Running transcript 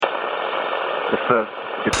The first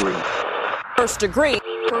degree. First degree.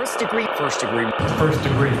 First degree. First degree. First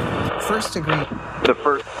degree. First degree. The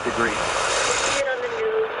first degree. You see it on the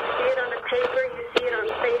news, you see it on the paper, you see it on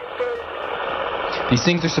Facebook. These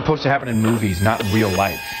things are supposed to happen in movies, not in real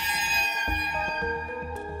life.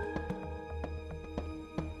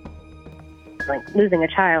 Like losing a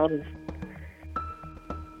child is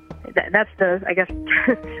that's the, I guess,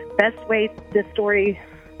 best way this story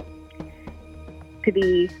to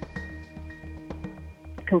be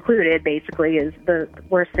concluded, basically, is the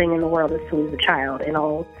worst thing in the world is to lose a child in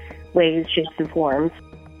all ways, shapes, and forms.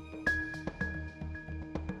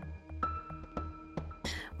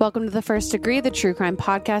 Welcome to The First Degree, the true crime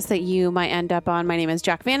podcast that you might end up on. My name is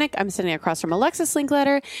Jack Vanek. I'm sitting across from Alexis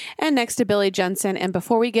Linkletter and next to Billy Jensen. And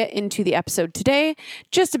before we get into the episode today,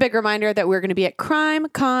 just a big reminder that we're going to be at Crime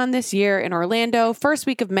Con this year in Orlando, first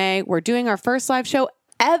week of May. We're doing our first live show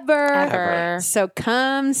ever. So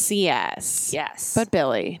come see us. Yes. But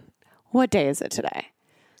Billy, what day is it today?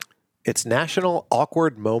 It's National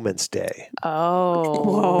Awkward Moments Day.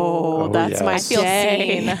 Oh, that's yes. my I feel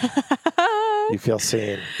day. seen. You feel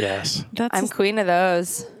seen, yes. I'm queen of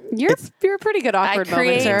those. You're a pretty good awkward I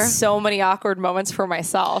create momenter. so many awkward moments for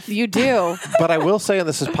myself. You do. But I will say, and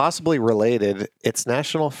this is possibly related, it's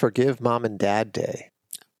National Forgive Mom and Dad Day.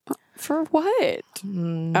 For what?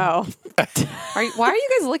 Oh. Why are you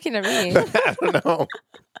guys looking at me? I don't know.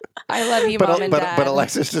 I love you, Mom and Dad. But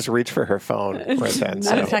Alexis just reached for her phone right then.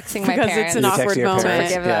 So. I'm texting my Because parents. it's an You're awkward texting your moment.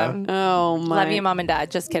 parents, Forgive yeah. them. Oh, my. Love you, Mom and Dad.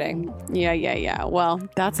 Just kidding. Yeah. Well,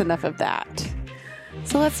 that's enough of that.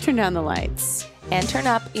 So let's turn down the lights. And turn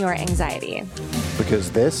up your anxiety.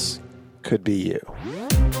 Because this could be you.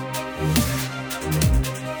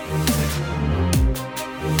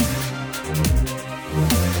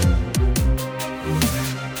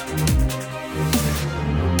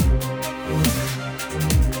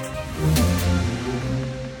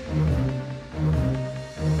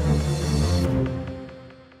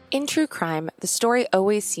 In true crime, the story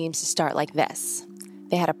always seems to start like this.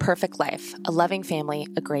 They had a perfect life, a loving family,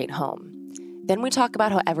 a great home. Then we talk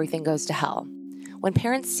about how everything goes to hell. When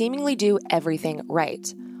parents seemingly do everything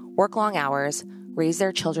right, work long hours, raise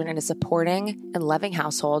their children in a supporting and loving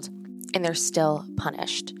household, and they're still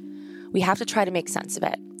punished. We have to try to make sense of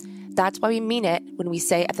it. That's why we mean it when we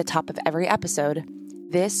say at the top of every episode,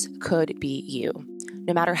 this could be you.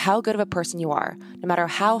 No matter how good of a person you are, no matter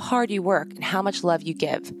how hard you work and how much love you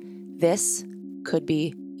give, this could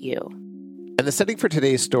be you. And the setting for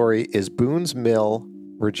today's story is Boone's Mill,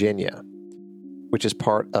 Virginia, which is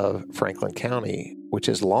part of Franklin County, which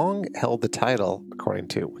has long held the title, according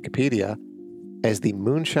to Wikipedia, as the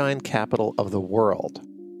moonshine capital of the world.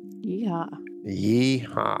 Yeah.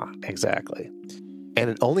 Yeehaw, exactly. And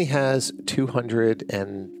it only has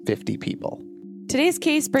 250 people. Today's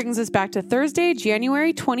case brings us back to Thursday,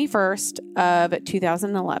 January 21st of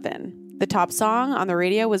 2011. The top song on the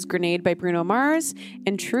radio was Grenade by Bruno Mars,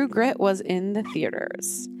 and True Grit was in the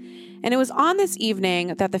theaters. And it was on this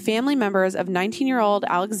evening that the family members of 19-year-old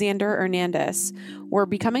Alexander Ernandes were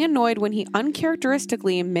becoming annoyed when he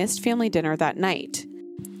uncharacteristically missed family dinner that night.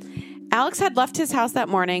 Alex had left his house that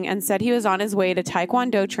morning and said he was on his way to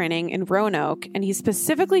Taekwondo training in Roanoke, and he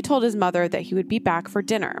specifically told his mother that he would be back for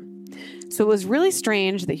dinner. So it was really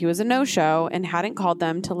strange that he was a no-show and hadn't called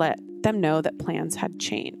them to let them know that plans had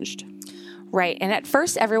changed. Right, and at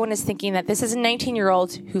first everyone is thinking that this is a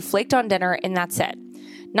 19-year-old who flaked on dinner and that's it.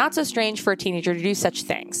 Not so strange for a teenager to do such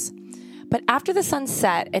things. But after the sun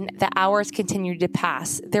set and the hours continued to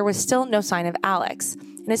pass, there was still no sign of Alex,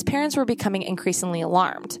 and his parents were becoming increasingly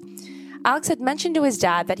alarmed. Alex had mentioned to his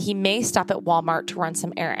dad that he may stop at Walmart to run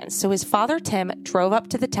some errands, so his father, Tim, drove up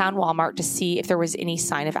to the town Walmart to see if there was any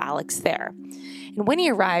sign of Alex there. And when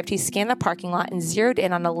he arrived, he scanned the parking lot and zeroed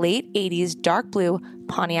in on a late 80s dark blue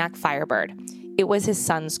Pontiac Firebird. It was his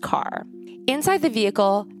son's car. Inside the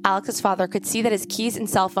vehicle, Alex's father could see that his keys and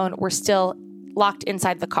cell phone were still locked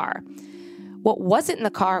inside the car. What wasn't in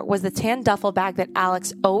the car was the tan duffel bag that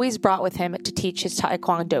Alex always brought with him to teach his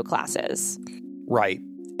Taekwondo classes. Right.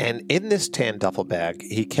 And in this tan duffel bag,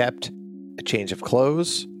 he kept a change of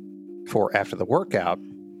clothes for after the workout.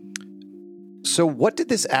 So what did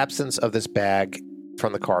this absence of this bag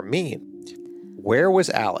from the car mean? Where was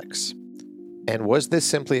Alex? And was this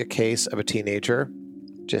simply a case of a teenager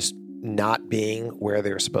just not being where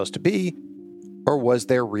they were supposed to be? Or was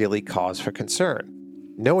there really cause for concern?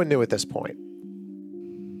 No one knew at this point.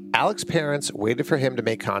 Alex's parents waited for him to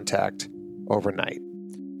make contact overnight.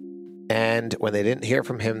 And when they didn't hear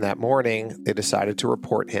from him that morning, they decided to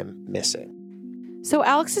report him missing. So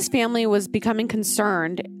Alex's family was becoming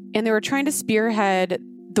concerned, and they were trying to spearhead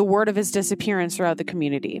the word of his disappearance throughout the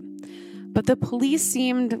community. but the police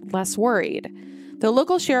seemed less worried. The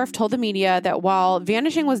local sheriff told the media that while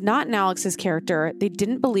vanishing was not in Alex's character, they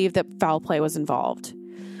didn't believe that foul play was involved.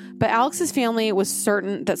 But Alex's family was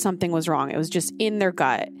certain that something was wrong. It was just in their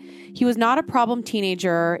gut. He was not a problem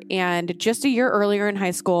teenager, and just a year earlier in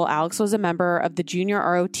high school, Alex was a member of the junior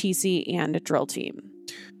ROTC and drill team.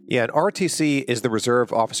 Yeah, and ROTC is the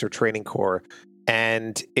Reserve Officer Training Corps,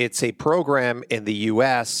 and it's a program in the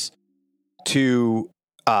U.S. to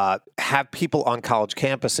have people on college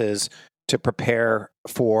campuses to prepare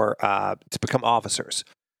for to become officers.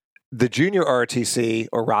 The junior ROTC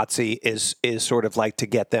or ROTC is sort of like to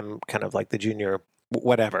get them kind of like the junior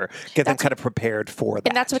whatever, them kind of prepared for that.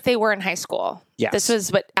 And that's what they were in high school. Yes. This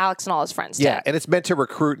was what Alex and all his friends did. Yeah, and it's meant to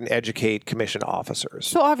recruit and educate commissioned officers.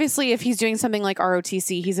 So obviously, if he's doing something like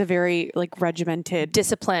ROTC, he's a very regimented,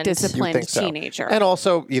 Disciplined teenager. And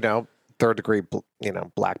also, third degree,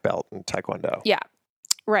 black belt in Taekwondo. Yeah.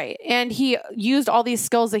 Right. And he used all these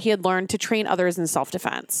skills that he had learned to train others in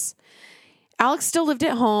self-defense. Alex still lived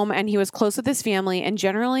at home, and he was close with his family and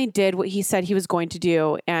generally did what he said he was going to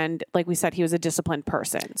do. And like we said, he was a disciplined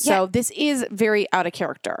person. So this is very out of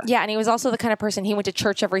character. Yeah, and he was also the kind of person, he went to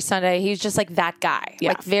church every Sunday. He was just like that guy. Yeah.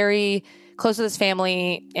 Like very close with his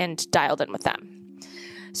family and dialed in with them.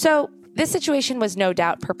 So this situation was no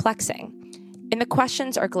doubt perplexing. And the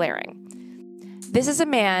questions are glaring. This is a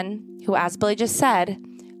man who, as Billy just said,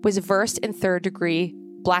 was versed in third degree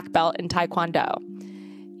black belt in Taekwondo.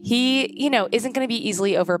 He, isn't going to be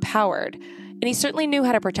easily overpowered, and he certainly knew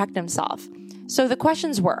how to protect himself. So the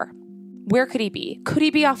questions were, where could he be? Could he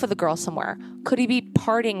be off with a girl somewhere? Could he be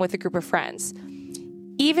partying with a group of friends?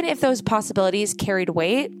 Even if those possibilities carried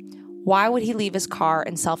weight, why would he leave his car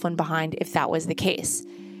and cell phone behind if that was the case?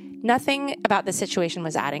 Nothing about the situation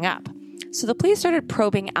was adding up. So the police started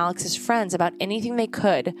probing Alex's friends about anything they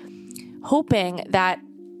could, hoping that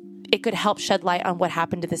it could help shed light on what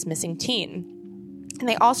happened to this missing teen. And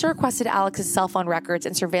they also requested Alex's cell phone records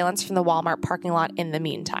and surveillance from the Walmart parking lot in the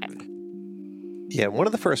meantime. Yeah, one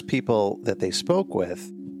of the first people that they spoke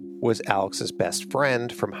with was Alex's best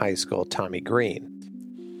friend from high school, Tommy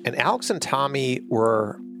Green. And Alex and Tommy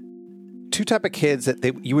were two type of kids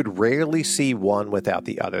that you would rarely see one without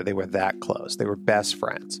the other. They were that close. They were best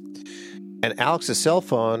friends. And Alex's cell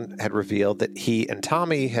phone had revealed that he and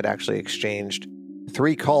Tommy had actually exchanged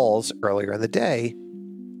 3 calls earlier in the day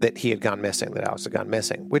that he had gone missing, that Alex had gone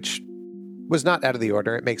missing, which was not out of the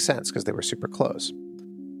order. It makes sense because they were super close.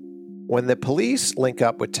 When the police link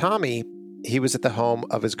up with Tommy, he was at the home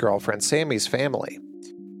of his girlfriend Sammy's family.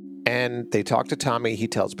 And they talk to Tommy. He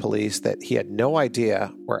tells police that he had no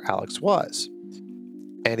idea where Alex was.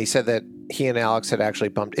 And he said that he and Alex had actually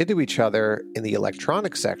bumped into each other in the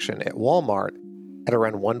electronics section at Walmart at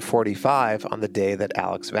around 1:45 on the day that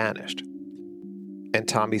Alex vanished. And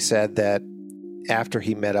Tommy said that after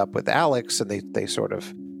he met up with Alex and they sort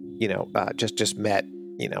of, just met,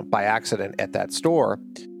 by accident at that store,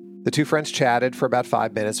 the two friends chatted for about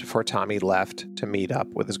 5 minutes before Tommy left to meet up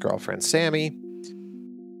with his girlfriend Sammy.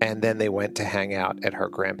 And then they went to hang out at her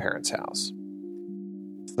grandparents' house.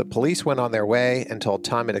 The police went on their way and told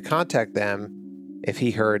Tommy to contact them if he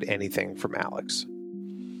heard anything from Alex.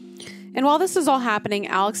 And while this was all happening,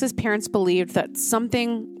 Alex's parents believed that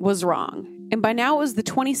something was wrong. And by now it was the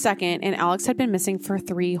 22nd, and Alex had been missing for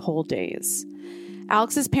 3 whole days.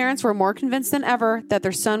 Alex's parents were more convinced than ever that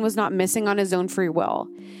their son was not missing on his own free will.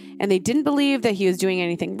 And they didn't believe that he was doing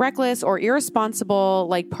anything reckless or irresponsible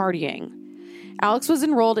like partying. Alex was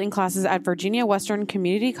enrolled in classes at Virginia Western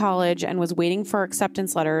Community College and was waiting for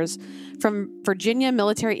acceptance letters from Virginia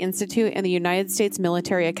Military Institute and the United States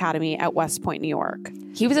Military Academy at West Point, New York.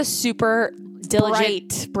 He was a super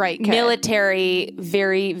diligent, bright kid. Military,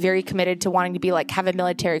 very, very committed to wanting to be have a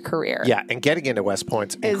military career. Yeah, and getting into West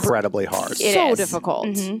Point's incredibly hard. So difficult.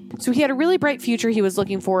 Mm-hmm. So he had a really bright future he was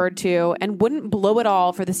looking forward to and wouldn't blow it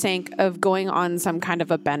all for the sake of going on some kind of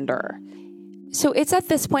a bender. So it's at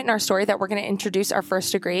this point in our story that we're going to introduce our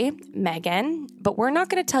first degree, Megan, but we're not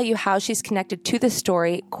going to tell you how she's connected to the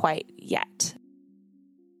story quite yet.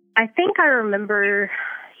 I think I remember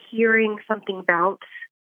hearing something about,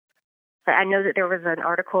 I know that there was an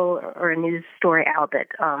article or a news story out that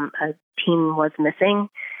a teen was missing,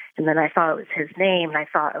 and then I saw it was his name, and I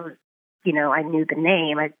thought it was, I knew the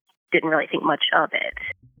name. I didn't really think much of it.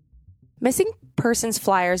 Missing persons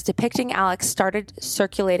flyers depicting Alex started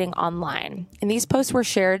circulating online, and these posts were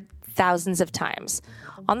shared thousands of times.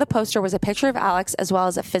 On the poster was a picture of Alex as well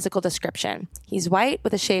as a physical description. He's white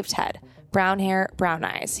with a shaved head, brown hair, brown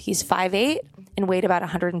eyes. He's 5'8" and weighed about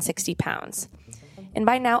 160 pounds. And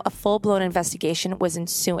by now, a full-blown investigation was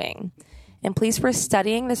ensuing, and police were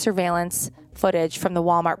studying the surveillance footage from the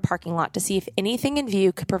Walmart parking lot to see if anything in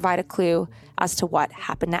view could provide a clue as to what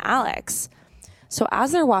happened to Alex. So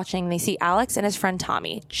as they're watching, they see Alex and his friend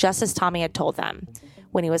Tommy, just as Tommy had told them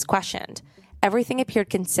when he was questioned. Everything appeared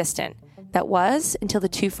consistent. That was until the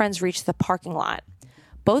two friends reached the parking lot.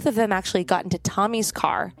 Both of them actually got into Tommy's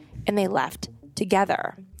car and they left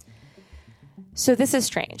together. So this is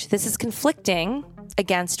strange. This is conflicting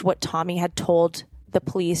against what Tommy had told the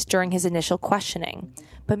police during his initial questioning.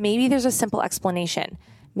 But maybe there's a simple explanation.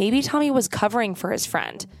 Maybe Tommy was covering for his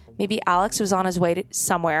friend. Maybe Alex was on his way to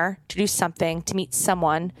somewhere to do something, to meet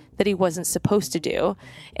someone that he wasn't supposed to do.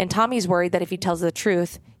 And Tommy's worried that if he tells the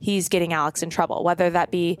truth, he's getting Alex in trouble, whether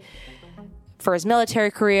that be for his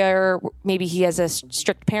military career, maybe he has a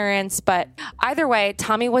strict parents. But either way,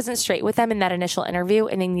 Tommy wasn't straight with them in that initial interview,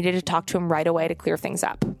 and they needed to talk to him right away to clear things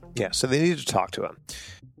up. Yeah, so they needed to talk to him.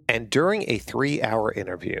 And during a 3-hour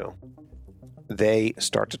interview, they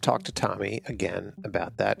start to talk to Tommy again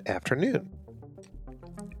about that afternoon.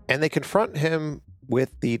 And they confront him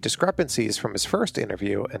with the discrepancies from his first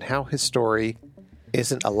interview and how his story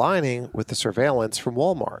isn't aligning with the surveillance from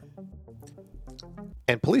Walmart.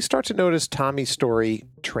 And police start to notice Tommy's story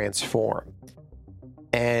transform.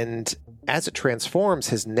 And as it transforms,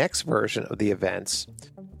 his next version of the events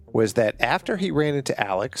was that after he ran into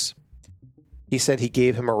Alex, he said he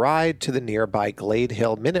gave him a ride to the nearby Glade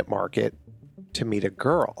Hill Minute Market to meet a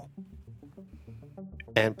girl.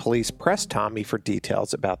 And police pressed Tommy for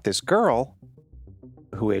details about this girl.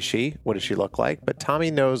 Who is she? What does she look like? But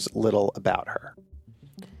Tommy knows little about her.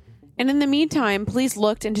 And in the meantime, police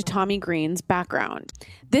looked into Tommy Green's background.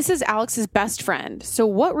 This is Alex's best friend, so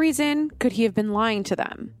what reason could he have been lying to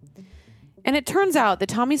them? And it turns out that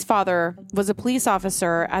Tommy's father was a police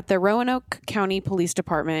officer at the Roanoke County Police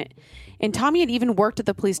Department, and Tommy had even worked at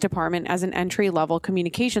the police department as an entry-level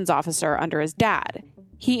communications officer under his dad.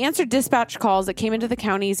 He answered dispatch calls that came into the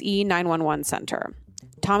county's E911 center.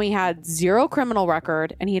 Tommy had 0 criminal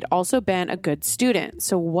record, and he had also been a good student.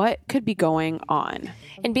 So what could be going on?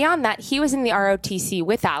 And beyond that, he was in the ROTC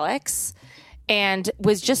with Alex and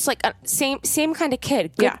was just like a same kind of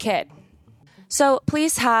kid, good kid. So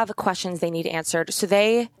police have questions they need answered. So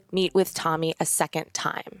they meet with Tommy a second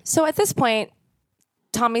time. So at this point,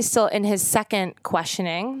 Tommy's still in his second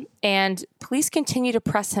questioning, and police continue to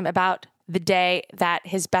press him about the day that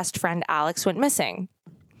his best friend Alex went missing.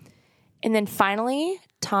 And then finally,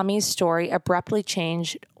 Tommy's story abruptly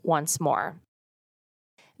changed once more.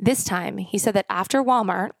 This time, he said that after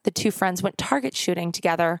Walmart, the two friends went target shooting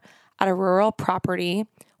together at a rural property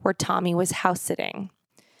where Tommy was house sitting.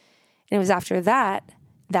 And it was after that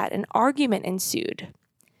an argument ensued.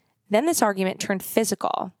 Then this argument turned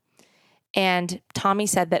physical, and Tommy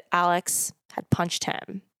said that Alex had punched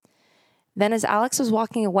him. Then as Alex was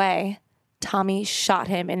walking away, Tommy shot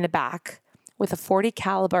him in the back with a .40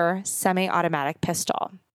 caliber semi-automatic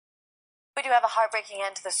pistol. We do have a heartbreaking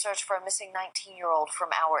end to the search for a missing 19-year-old from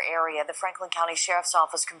our area. The Franklin County Sheriff's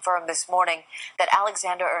Office confirmed this morning that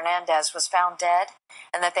Alexander Ernandes was found dead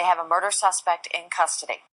and that they have a murder suspect in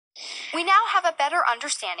custody. We now have a better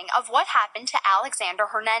understanding of what happened to Alexander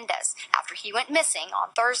Hernandez after he went missing on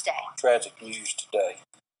Thursday. Tragic news today.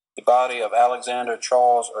 The body of Alexander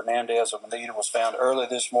Charles Ernandes of Anita was found early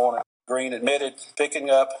this morning. Green admitted picking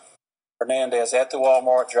up Hernandez at the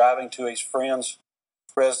Walmart, driving to his friend's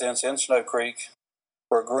residence in Snow Creek,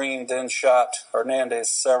 where Green then shot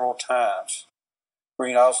Hernandez several times.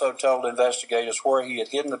 Green also told investigators where he had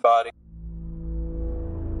hidden the body.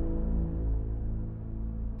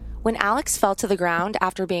 When Alex fell to the ground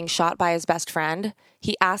after being shot by his best friend,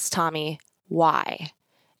 he asked Tommy, why?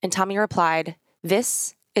 And Tommy replied,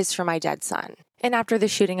 "This is for my dead son." And after the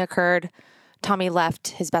shooting occurred, Tommy left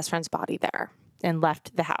his best friend's body there and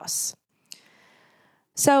left the house.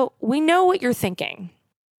 So we know what you're thinking.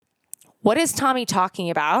 What is Tommy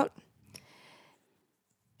talking about?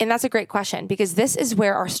 And that's a great question, because this is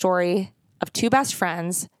where our story of two best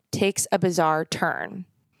friends takes a bizarre turn.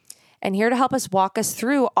 And here to help us walk us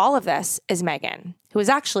through all of this is Megan, who is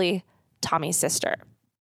actually Tommy's sister.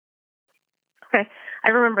 Okay. I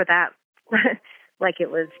remember that like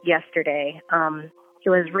it was yesterday.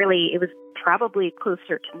 It was probably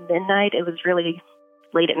closer to midnight. It was really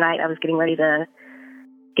late at night. I was getting ready to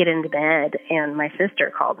get into bed, and my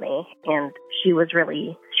sister called me, and she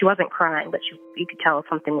wasn't crying, but you could tell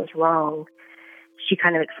something was wrong. She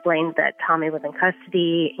kind of explained that Tommy was in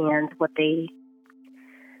custody and what they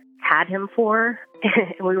had him for,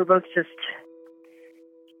 and we were both just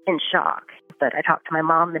in shock. But I talked to my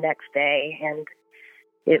mom the next day, and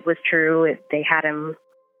it was true. They had him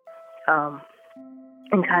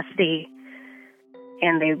in custody,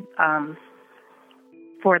 and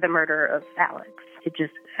for the murder of Alex. It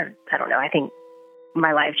just, I don't know, I think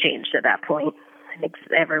my life changed at that point. I think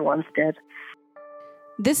everyone's did.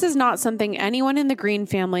 This is not something anyone in the Green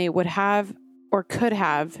family would have or could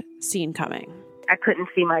have seen coming. I couldn't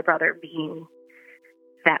see my brother being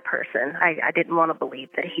that person. I didn't want to believe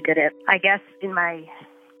that he did it. I guess in my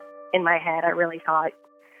head, I really thought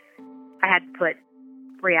I had to put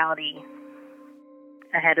reality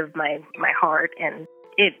ahead of my heart, and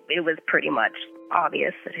it was pretty much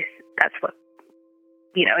obvious that that's what,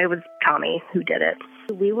 it was Tommy who did it.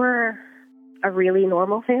 We were a really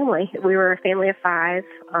normal family. We were a family of 5.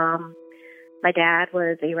 My dad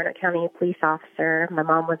was a Roanoke County police officer. My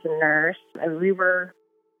mom was a nurse. And we were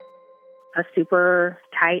a super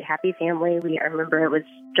tight, happy family. I remember it was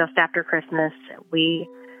just after Christmas. We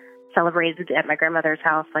celebrated at my grandmother's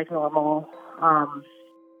house like normal. I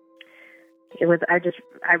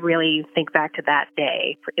really think back to that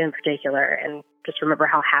day in particular and just remember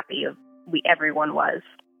how happy everyone was.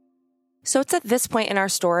 So it's at this point in our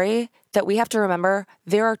story that we have to remember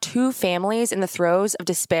there are 2 families in the throes of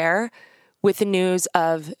despair with the news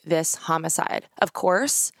of this homicide. Of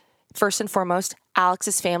course, first and foremost,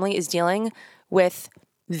 Alex's family is dealing with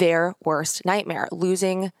their worst nightmare,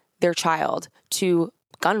 losing their child to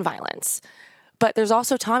gun violence. But there's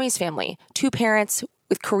also Tommy's family, 2 parents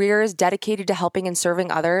with careers dedicated to helping and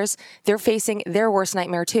serving others. They're facing their worst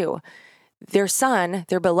nightmare too. Their son,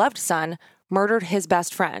 their beloved son, murdered his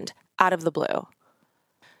best friend out of the blue.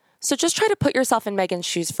 So just try to put yourself in Megan's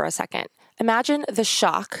shoes for a second. Imagine the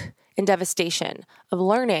shock and devastation of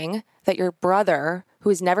learning that your brother, who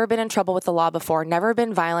has never been in trouble with the law before, never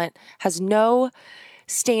been violent, has no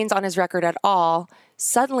stains on his record at all,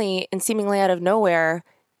 suddenly and seemingly out of nowhere,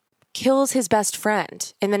 kills his best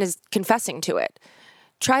friend and then is confessing to it.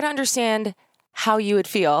 Try to understand how you would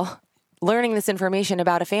feel learning this information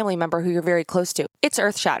about a family member who you're very close to. It's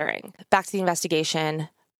earth-shattering. Back to the investigation.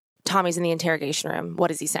 Tommy's in the interrogation room.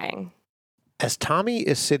 What is he saying? As Tommy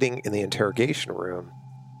is sitting in the interrogation room,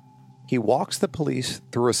 he walks the police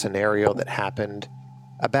through a scenario that happened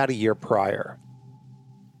about a year prior.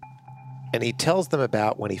 And he tells them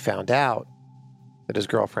about when he found out that his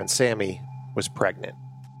girlfriend Sammy was pregnant.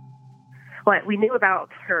 Well, we knew about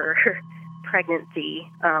her pregnancy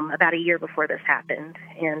about a year before this happened,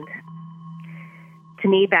 and to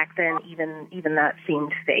me back then, even that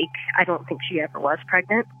seemed fake. I don't think she ever was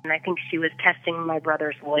pregnant, and I think she was testing my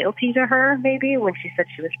brother's loyalty to her, maybe, when she said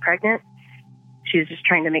she was pregnant. She was just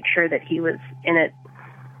trying to make sure that he was in it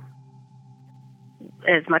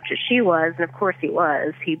as much as she was, and of course he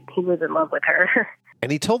was. He was in love with her.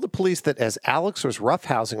 And he told the police that as Alex was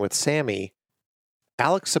roughhousing with Sammy,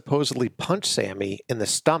 Alex supposedly punched Sammy in the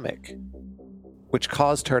stomach, which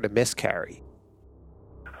caused her to miscarry.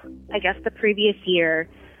 I guess the previous year,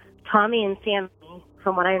 Tommy and Sammy,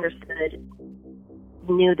 from what I understood,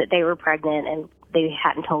 knew that they were pregnant and they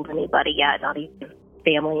hadn't told anybody yet, not even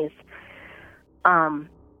families.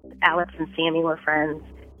 Alex and Sammy were friends.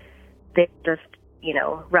 They just,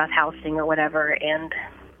 roughhousing or whatever. And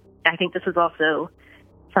I think this was also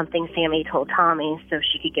something Sammy told Tommy so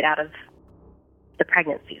she could get out of the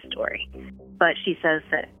pregnancy story. But she says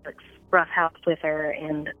that Alex roughhoused with her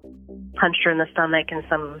and punched her in the stomach in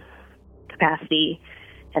some capacity,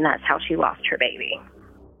 and that's how she lost her baby.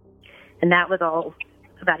 And that was all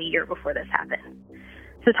about a year before this happened.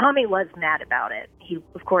 So Tommy was mad about it. He,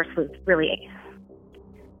 of course, was really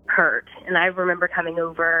hurt. And I remember coming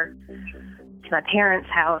over to my parents'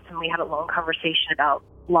 house, and we had a long conversation about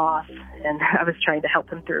loss, and I was trying to help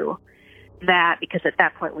him through that, because at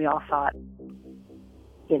that point we all thought,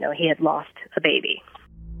 he had lost a baby.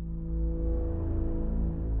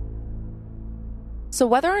 So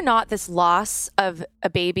whether or not this loss of a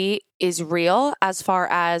baby is real, as far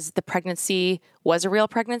as the pregnancy was a real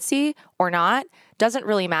pregnancy or not, doesn't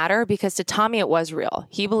really matter, because to Tommy it was real.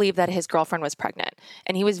 He believed that his girlfriend was pregnant,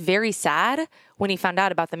 and he was very sad when he found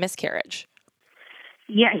out about the miscarriage.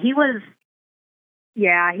 Yeah, he was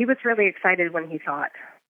really excited when he thought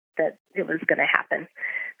that it was going to happen.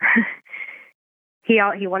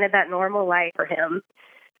 He wanted that normal life for him,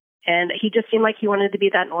 and he just seemed like he wanted to be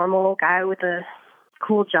that normal guy with a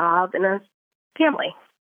cool job and a family.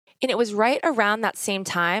 And it was right around that same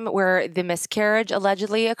time where the miscarriage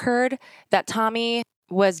allegedly occurred that Tommy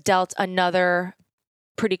was dealt another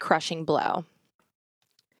pretty crushing blow.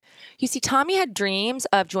 You see, Tommy had dreams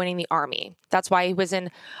of joining the Army. That's why he was in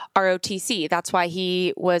ROTC. That's why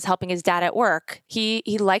he was helping his dad at work. He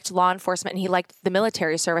liked law enforcement and he liked the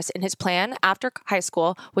military service. And his plan after high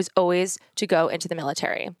school was always to go into the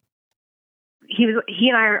military. He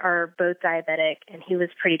and I are both diabetic, and he was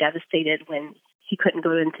pretty devastated when he couldn't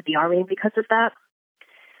go into the Army because of that.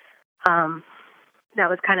 That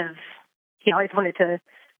was kind of, he always wanted to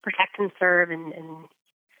protect and serve in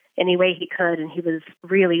any way he could. And he was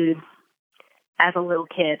really, as a little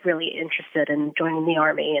kid, really interested in joining the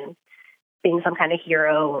Army and being some kind of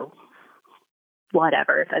hero or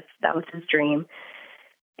whatever. That was his dream.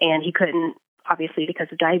 And he couldn't, obviously, because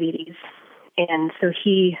of diabetes. And so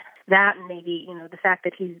that and maybe, the fact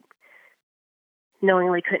that he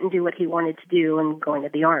knowingly couldn't do what he wanted to do and going to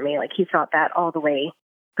the Army, like he thought that all the way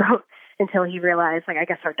until he realized, like, I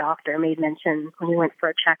guess our doctor made mention when he went for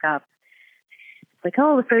a checkup, like,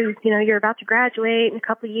 oh, so, you're about to graduate in a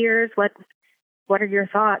couple of years. What are your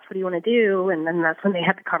thoughts? What do you want to do? And then that's when they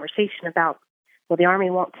had the conversation about, well, the Army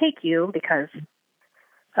won't take you because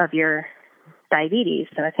of your diabetes.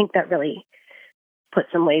 And I think that really put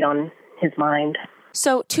some weight on his mind.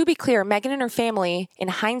 So to be clear, Megan and her family, in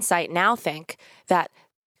hindsight, now think that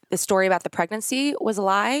the story about the pregnancy was a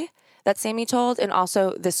lie that Sammy told, and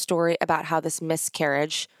also this story about how this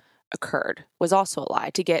miscarriage occurred was also a lie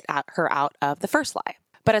to get her out of the first lie.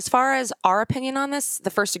 But as far as our opinion on this, the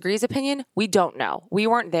First Degree's opinion, we don't know. We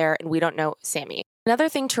weren't there, and we don't know Sammy. Another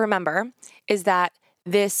thing to remember is that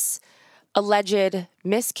this alleged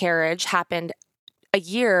miscarriage happened a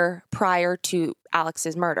year prior to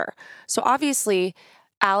Alex's murder. So obviously,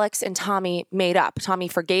 Alex and Tommy made up. Tommy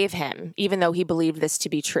forgave him, even though he believed this to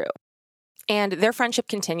be true. And their friendship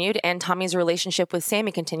continued, and Tommy's relationship with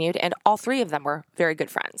Sammy continued, and all three of them were very good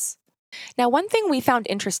friends. Now, one thing we found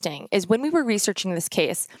interesting is when we were researching this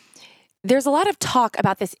case, there's a lot of talk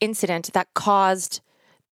about this incident that caused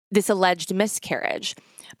this alleged miscarriage,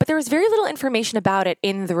 but there was very little information about it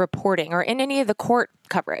in the reporting or in any of the court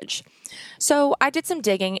coverage. So I did some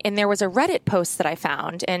digging, and there was a Reddit post that I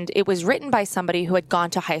found, and it was written by somebody who had gone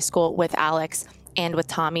to high school with Alex and with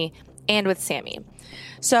Tommy and with Sammy.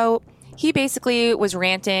 So he basically was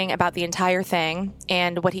ranting about the entire thing,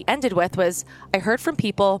 and what he ended with was, I heard from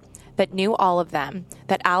people that knew all of them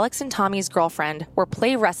that Alex and Tommy's girlfriend were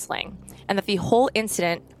play wrestling, and that the whole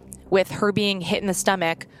incident with her being hit in the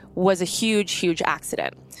stomach was a huge, huge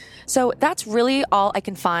accident. So that's really all I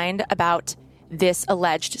can find about this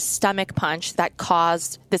alleged stomach punch that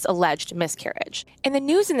caused this alleged miscarriage. And the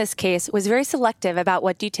news in this case was very selective about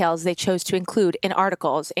what details they chose to include in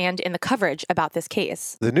articles and in the coverage about this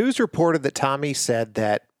case. The news reported that Tommy said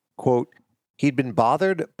that, quote, he'd been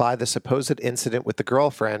bothered by the supposed incident with the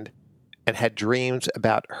girlfriend and had dreams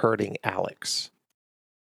about hurting Alex.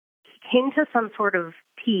 He came to some sort of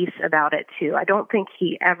peace about it, too. I don't think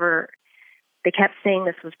they kept saying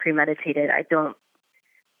this was premeditated. I don't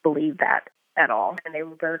believe that at all. And they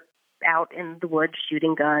were out in the woods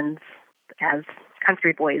shooting guns, as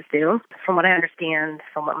country boys do. From what I understand,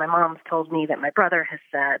 from what my mom's told me, that my brother has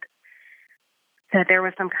said, that there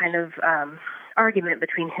was some kind of argument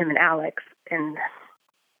between him and Alex. And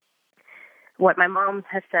what my mom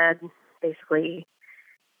has said, basically,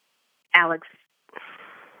 Alex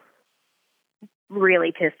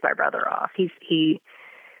really pissed my brother off.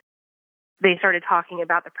 They started talking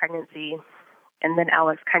about the pregnancy, and then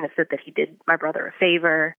Alex kind of said that he did my brother a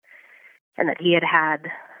favor and that he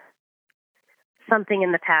had something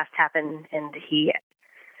in the past happen, and he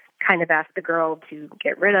kind of asked the girl to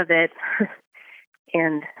get rid of it.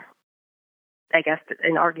 And I guess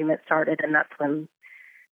an argument started, and that's when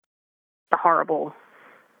the horrible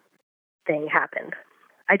thing happened.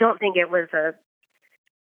 I don't think it was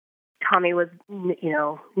Tommy was,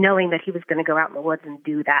 knowing that he was going to go out in the woods and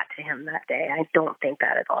do that to him that day. I don't think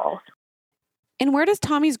that at all. And where does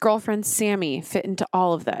Tommy's girlfriend, Sammy, fit into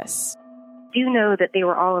all of this? I do know that they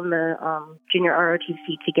were all in the junior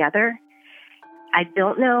ROTC together. I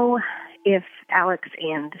don't know if Alex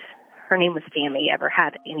and her name was Sammy ever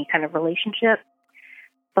had any kind of relationship,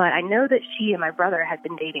 but I know that she and my brother had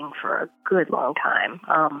been dating for a good long time.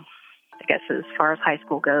 I guess as far as high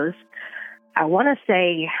school goes, I want to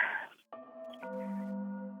say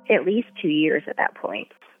at least 2 years at that point.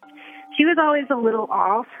 She was always a little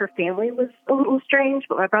off. Her family was a little strange,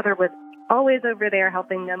 but my brother was always over there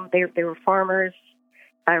helping them. They were farmers,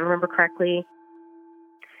 if I remember correctly.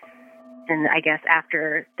 And I guess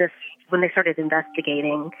after this, when they started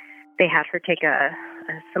investigating, they had her take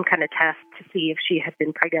some kind of test to see if she had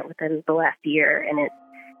been pregnant within the last year, and it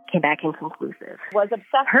came back inconclusive. Was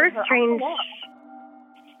obsessed her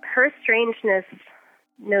strangeness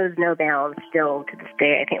knows no bounds still to this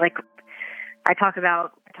day. I think, like I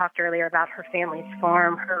talked earlier about her family's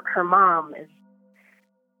farm. Her mom is.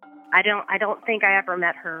 I don't think I ever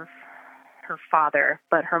met her father,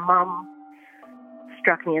 but her mom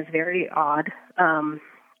struck me as very odd.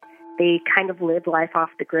 They kind of lived life off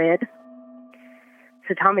the grid.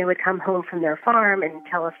 So Tommy would come home from their farm and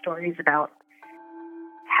tell us stories about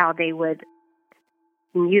how they would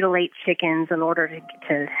mutilate chickens in order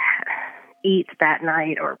to eat that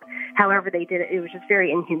night, or however they did it. It was just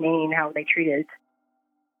very inhumane how they treated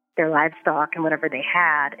their livestock and whatever they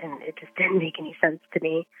had, and it just didn't make any sense to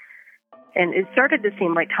me. And it started to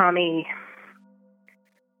seem like Tommy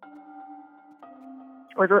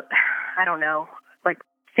was, I don't know, like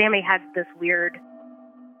Sammy had this weird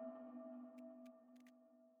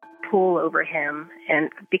pull over him, and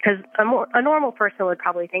because a normal person would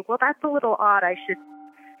probably think, well, that's a little odd, I should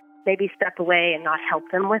maybe step away and not help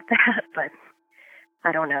them with that, but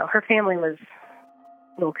I don't know. Her family was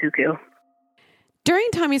a little cuckoo. During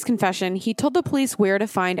Tommy's confession, he told the police where to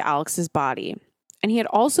find Alex's body, and he had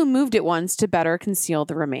also moved it once to better conceal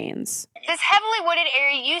the remains. This heavily wooded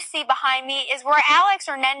area you see behind me is where Alex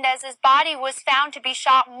Ernandes' body was found to be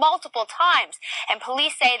shot multiple times, and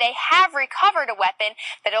police say they have recovered a weapon,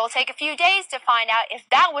 but it will take a few days to find out if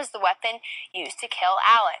that was the weapon used to kill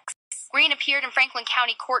Alex. Green appeared in Franklin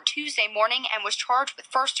County Court Tuesday morning and was charged with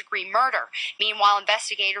first-degree murder. Meanwhile,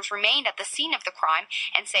 investigators remained at the scene of the crime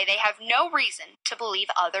and say they have no reason to believe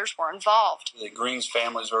others were involved. The Green's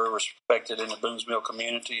family is very respected in the Boones Mill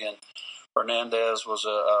community, and Ernandes was,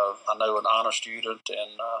 I know, an honor student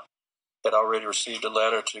and had already received a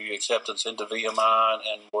letter to acceptance into VMI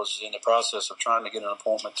and was in the process of trying to get an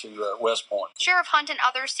appointment to West Point. Sheriff Hunt and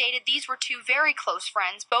others stated these were two very close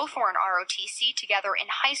friends. Both were in ROTC together in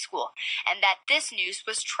high school, and that this news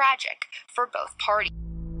was tragic for both parties.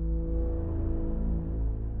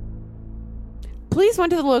 Police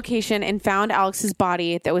went to the location and found Alex's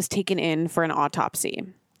body that was taken in for an autopsy.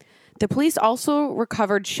 The police also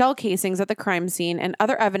recovered shell casings at the crime scene and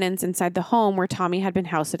other evidence inside the home where Tommy had been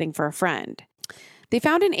house sitting for a friend. They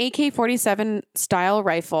found an AK-47 style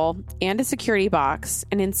rifle and a security box,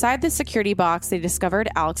 and inside the security box they discovered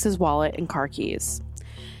Alex's wallet and car keys.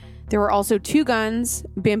 There were also 2 guns,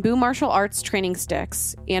 bamboo martial arts training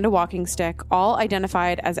sticks, and a walking stick, all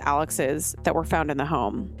identified as Alex's, that were found in the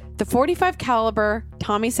home. The .45 caliber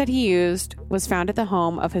Tommy said he used was found at the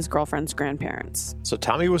home of his girlfriend's grandparents. So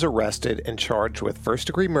Tommy was arrested and charged with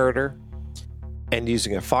first-degree murder and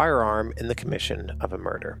using a firearm in the commission of a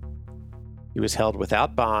murder. He was held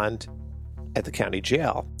without bond at the county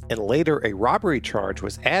jail, and later a robbery charge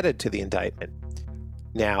was added to the indictment.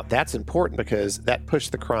 Now, that's important because that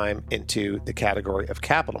pushed the crime into the category of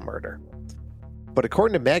capital murder. But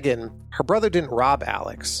according to Megan, her brother didn't rob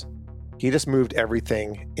Alex. He just moved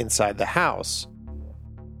everything inside the house.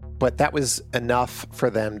 But that was enough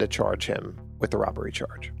for them to charge him with the robbery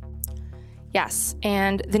charge. Yes,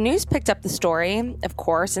 and the news picked up the story, of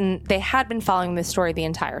course, and they had been following this story the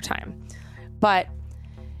entire time. But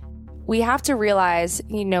we have to realize,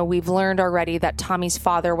 we've learned already that Tommy's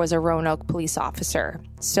father was a Roanoke police officer.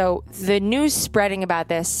 So the news spreading about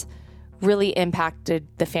this really impacted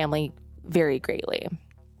the family very greatly.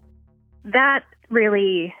 That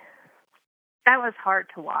was hard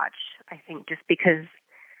to watch, I think, just because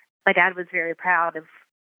my dad was very proud of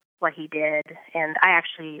what he did, and I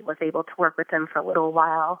actually was able to work with him for a little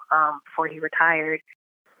while before he retired.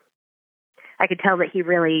 I could tell that he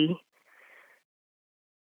really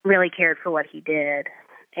cared for what he did,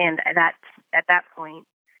 and at that point,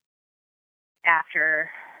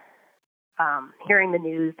 after hearing the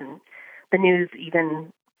news, and the news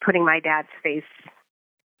even putting my dad's face,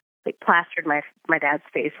 plastered my dad's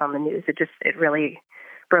face on the news, it really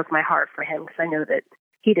broke my heart for him, because I know that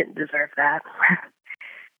he didn't deserve that.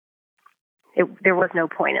 There was no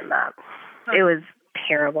point in that. It was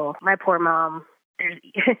terrible. My poor mom,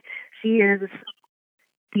 she is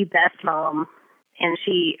the best mom, and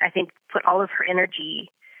she, I think, put all of her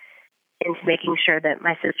energy into making sure that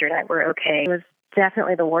my sister and I were okay. It was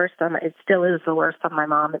definitely the worst it still is the worst on my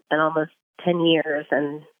mom. It's been almost 10 years,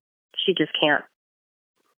 and she just can't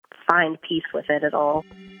find peace with it at all.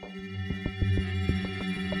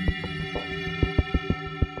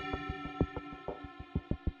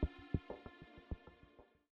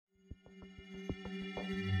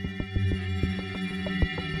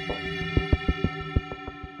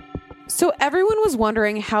 So everyone was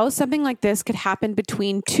wondering how something like this could happen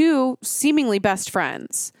between 2 seemingly best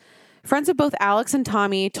friends. Friends of both Alex and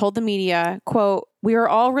Tommy told the media, quote, "We were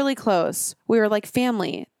all really close. We were like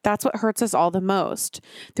family. That's what hurts us all the most.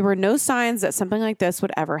 There were no signs that something like this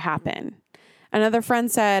would ever happen." Another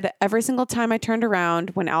friend said, "Every single time I turned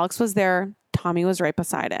around, when Alex was there, Tommy was right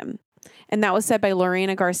beside him." And that was said by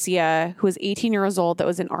Lorena Garcia, who was 18 years old, that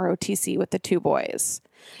was in ROTC with the 2 boys.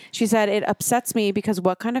 She said, "It upsets me because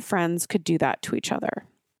what kind of friends could do that to each other?"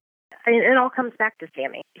 It all comes back to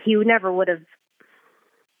Sammy. He never would have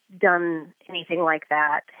done anything like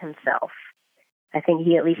that himself. I think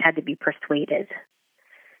he at least had to be persuaded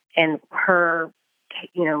and her,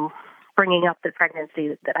 bringing up the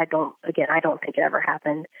pregnancy that I don't think it ever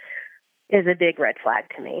happened, is a big red flag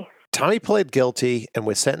to me. Tommy pled guilty and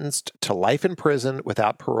was sentenced to life in prison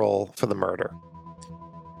without parole for the murder.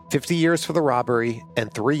 50 years for the robbery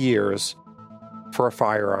and 3 years for a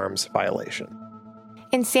firearms violation.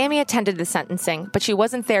 And Sammy attended the sentencing, but she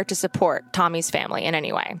wasn't there to support Tommy's family in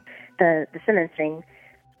any way. The sentencing,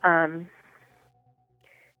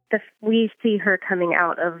 we see her coming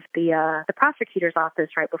out of the prosecutor's office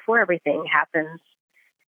right before everything happens,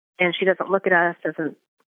 and she doesn't look at us, doesn't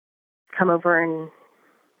come over and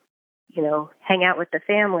hang out with the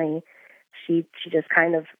family. She just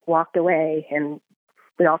kind of walked away, and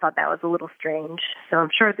we all thought that was a little strange. So I'm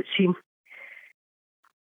sure that she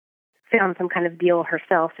found some kind of deal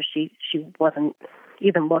herself, so she wasn't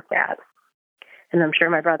even looked at. And I'm sure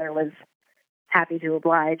my brother was happy to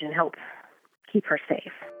oblige and help keep her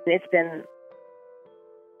safe. It's been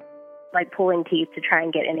like pulling teeth to try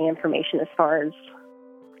and get any information as far as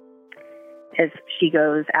she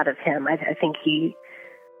goes out of him. I think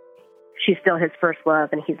she's still his first love,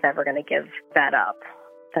 and he's never going to give that up.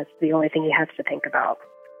 That's the only thing he has to think about,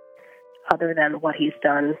 other than what he's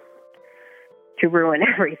done to ruin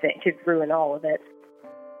everything, to ruin all of it.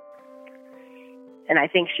 And I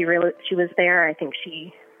think she was there. I think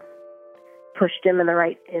she pushed him in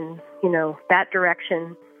that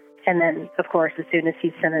direction. And then, of course, as soon as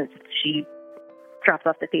he's sentenced, she drops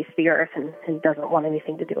off the face of the earth and doesn't want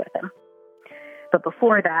anything to do with him. But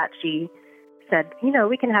before that, she said,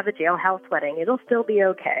 we can have a jailhouse wedding. It'll still be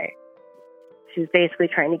okay. She was basically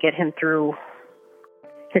trying to get him through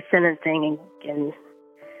his sentencing and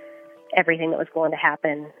everything that was going to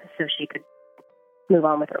happen so she could move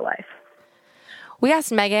on with her life. We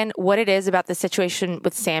asked Megan what it is about the situation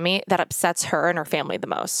with Sammy that upsets her and her family the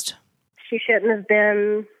most. She shouldn't have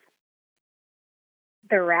been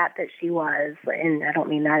the rat that she was, and I don't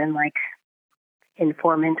mean that in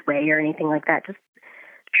informant way or anything like that. Just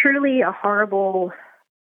truly a horrible.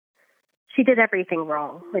 She did everything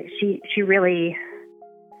wrong. She really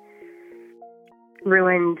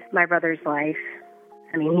ruined my brother's life.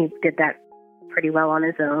 I mean, he did that pretty well on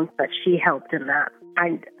his own, but she helped in that.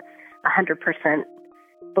 I 100%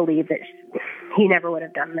 believe that he never would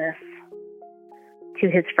have done this to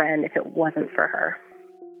his friend if it wasn't for her.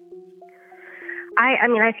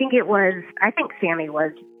 I think Sammy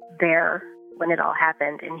was there when it all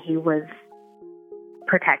happened, and he was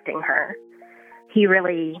protecting her. He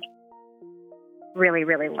really, really,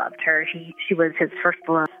 really loved her. She was his first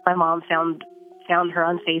love. My mom found her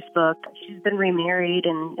on Facebook. She's been remarried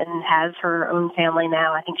and has her own family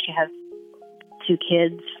now. I think she has 2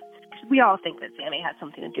 kids. We all think that Sammy had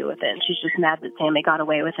something to do with it, and she's just mad that Sammy got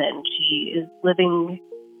away with it, and she is living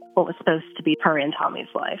what was supposed to be her and Tommy's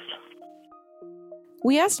life.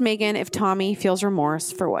 We asked Megan if Tommy feels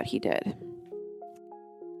remorse for what he did.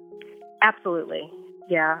 Absolutely.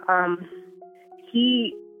 Yeah.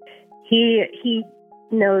 He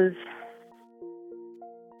knows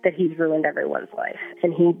that he's ruined everyone's life,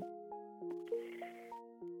 and he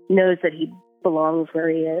knows that he belongs where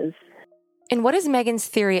he is. And what is Megan's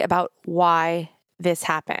theory about why this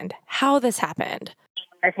happened? How this happened?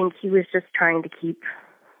 I think he was just trying to keep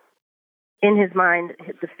in his mind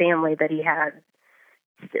the family that he had.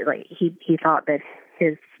 Like he thought that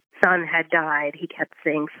his son had died. He kept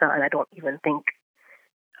saying son. I don't even think,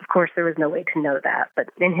 of course, there was no way to know that. But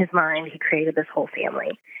in his mind, he created this whole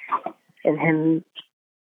family. And him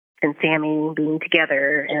and Sammy being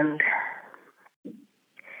together, and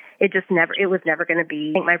it was never going to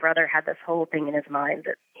be. I think my brother had this whole thing in his mind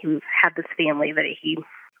that he had this family that he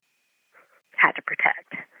had to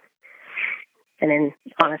protect. And in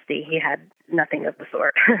honesty, he had nothing of the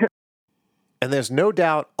sort. And there's no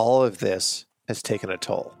doubt all of this has taken a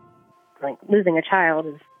toll. Like losing a child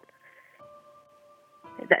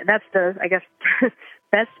that's the, I guess,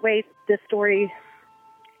 best way this story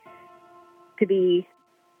to be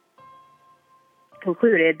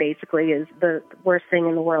concluded, basically, is the worst thing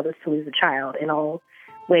in the world is to lose a child in all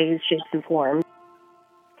ways, shapes, and forms.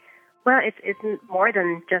 Well, it's more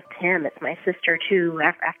than just him. It's my sister, too.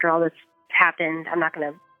 After all this happened, I'm not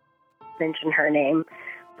going to mention her name,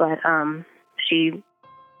 but she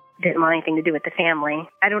didn't want anything to do with the family.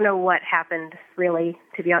 I don't know what happened, really,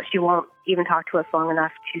 to be honest. She won't even talk to us long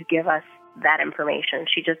enough to give us that information.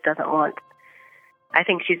 She just doesn't want. I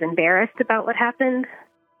think she's embarrassed about what happened.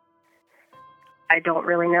 I don't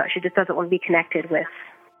really know. She just doesn't want to be connected with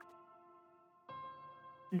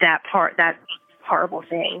that horrible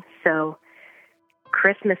thing. So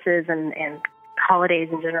Christmases and holidays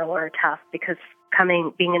in general are tough because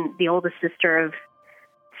being the oldest sister of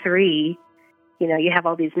 3, you know, you have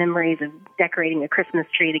all these memories of decorating a Christmas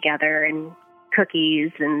tree together and cookies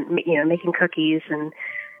and, you know, making cookies and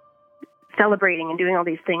celebrating and doing all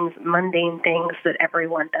these things, mundane things that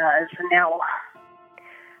everyone does. And now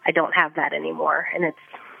I don't have that anymore. And it's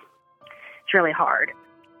really hard.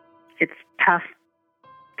 It's tough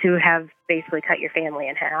to have basically cut your family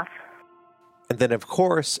in half. And then, of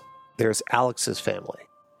course, there's Alex's family.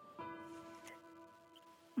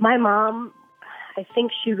 My mom, I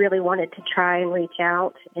think she really wanted to try and reach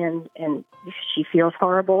out, and she feels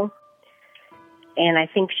horrible. And I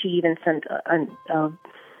think she even sent a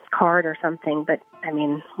card or something. But, I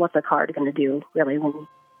mean, what's a card going to do, really, when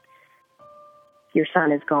your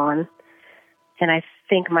son is gone? And I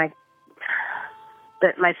think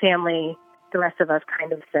that my family, the rest of us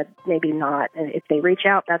kind of said maybe not. And if they reach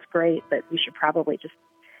out, that's great, but we should probably just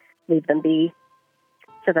leave them be.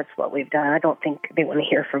 So that's what we've done. I don't think they want to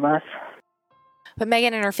hear from us. But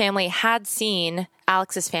Megan and her family had seen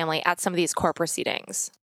Alex's family at some of these court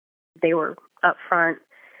proceedings. They were up front,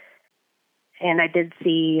 and I did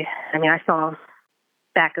see, I saw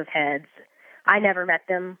back of heads. I never met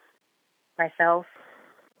them myself.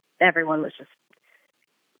 Everyone was just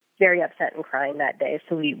very upset and crying that day,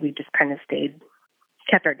 so we just kind of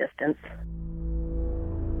kept our distance.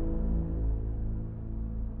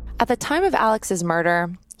 At the time of Alex's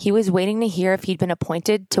murder, he was waiting to hear if he'd been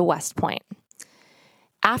appointed to West Point.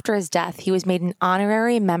 After his death, he was made an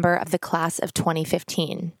honorary member of the class of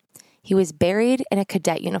 2015. He was buried in a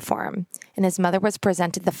cadet uniform, and his mother was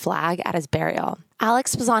presented the flag at his burial.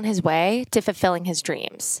 Alex was on his way to fulfilling his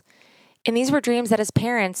dreams. And these were dreams that his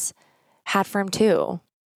parents had for him too.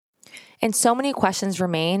 And so many questions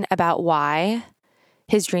remain about why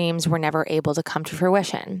his dreams were never able to come to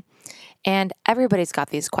fruition. And everybody's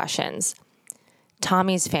got these questions.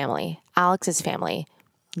 Tommy's family, Alex's family,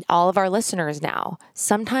 all of our listeners now.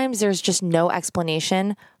 Sometimes there's just no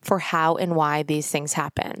explanation for how and why these things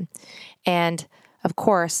happen. And of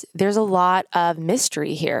course, there's a lot of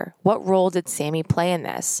mystery here. What role did Sammy play in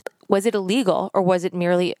this? Was it illegal, or was it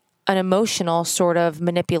merely an emotional sort of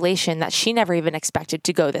manipulation that she never even expected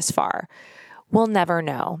to go this far? We'll never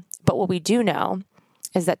know. But what we do know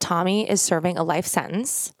is that Tommy is serving a life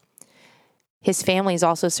sentence. His family is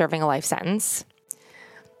also serving a life sentence.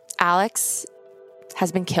 Alex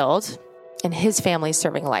has been killed, and his family is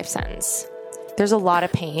serving a life sentence. There's a lot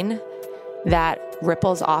of pain that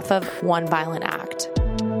ripples off of one violent act.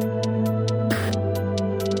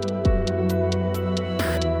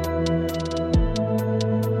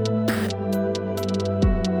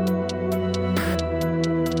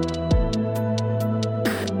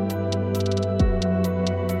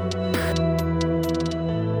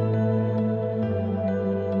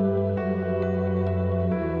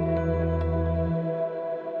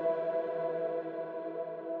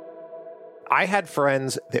 I had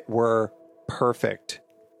friends that were perfect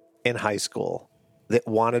in high school that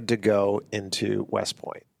wanted to go into West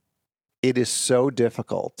Point. It is so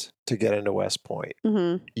difficult to get into West Point.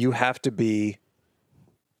 Mm-hmm. You have to be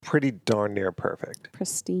pretty darn near perfect.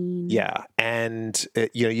 Pristine. Yeah. And,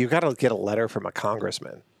 you got to get a letter from a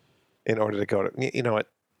congressman in order to go to, you know what?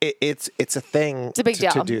 It's a thing. It's a big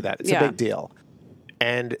deal to do that. It's a big deal.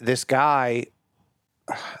 And this guy,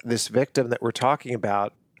 this victim that we're talking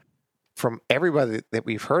about, from everybody that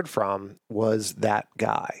we've heard from, was that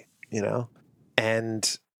guy,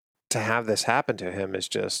 and to have this happen to him is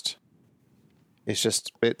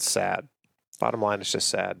it's sad. Bottom line, it's just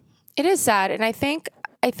sad. It is sad. And I think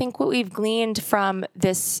what we've gleaned from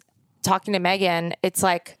this talking to Megan, it's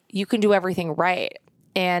like you can do everything right.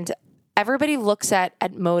 And everybody looks at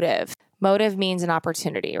motive. Motive means an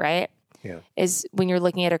opportunity, right? Yeah. Is when you're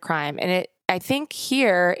looking at a crime. And I think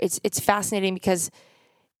here it's fascinating because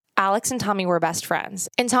Alex and Tommy were best friends.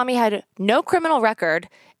 And Tommy had no criminal record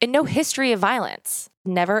and no history of violence.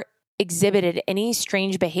 Never exhibited any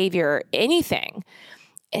strange behavior, anything.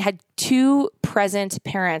 It had two present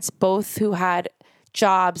parents, both who had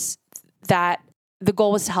jobs that the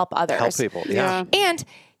goal was to help others. Help people, yeah. And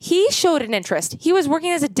he showed an interest. He was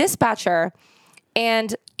working as a dispatcher.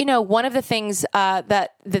 And, one of the things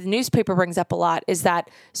that the newspaper brings up a lot is that,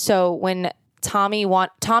 so when Tommy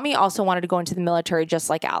also wanted to go into the military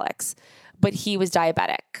just like Alex, but he was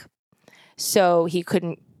diabetic. So he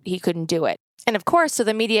couldn't do it. And of course, so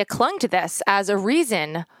the media clung to this as a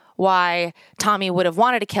reason why Tommy would have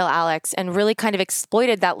wanted to kill Alex and really kind of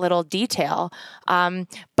exploited that little detail.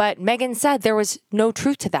 But Megan said there was no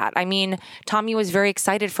truth to that. I mean, Tommy was very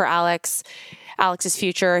excited for Alex's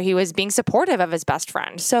future. He was being supportive of his best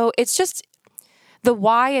friend. So it's just the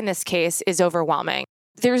why in this case is overwhelming.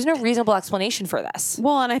 There's no reasonable explanation for this.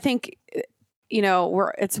 Well, and I think,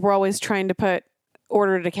 we're always trying to put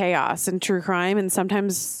order to chaos in true crime. And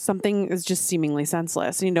sometimes something is just seemingly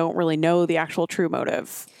senseless and you don't really know the actual true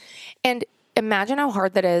motive. And imagine how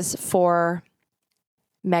hard that is for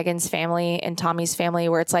Megan's family and Tommy's family,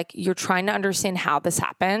 where it's like you're trying to understand how this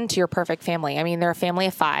happened to your perfect family. I mean, they're a family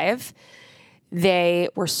of 5. They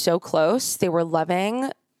were so close. They were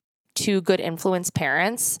loving, 2 good influence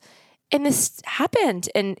parents. And this happened.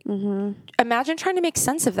 And imagine trying to make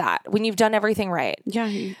sense of that when you've done everything right. Yeah.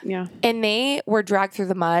 Yeah. And they were dragged through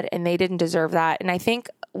the mud and they didn't deserve that. And I think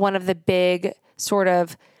one of the big sort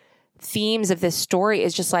of themes of this story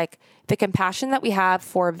is just like the compassion that we have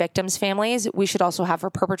for victims' families, we should also have for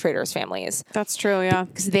perpetrators' families. That's true, yeah.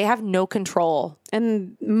 Because they have no control.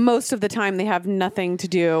 And most of the time they have nothing to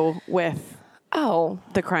do with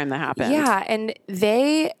the crime that happened. Yeah, and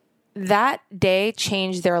that day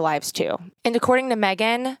changed their lives too. And according to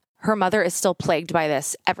Megan, her mother is still plagued by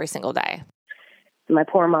this every single day. My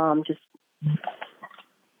poor mom just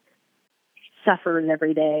suffers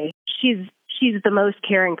every day. She's the most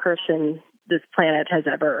caring person this planet has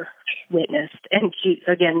ever witnessed. And she,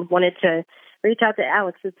 again, wanted to reach out to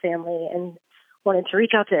Alex's family and wanted to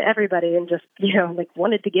reach out to everybody and just,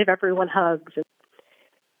 wanted to give everyone hugs.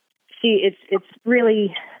 It's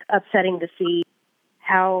really upsetting to see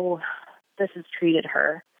how this has treated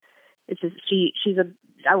her. It's just,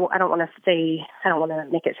 I don't want to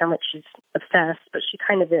make it sound like she's obsessed, but she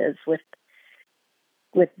kind of is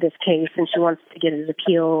with this case, and she wants to get it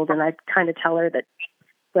appealed. And I kind of tell her that,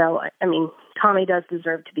 well, I mean, Tommy does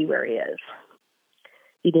deserve to be where he is.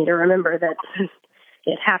 You need to remember that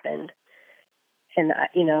it happened. And,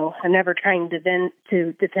 I'm never trying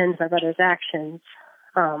to defend my brother's actions.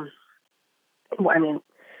 What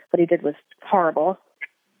he did was horrible.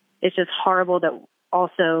 It's just horrible that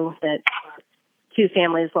 2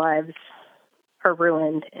 families' lives are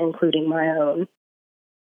ruined, including my own.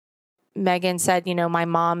 Megan said, my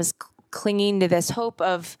mom is clinging to this hope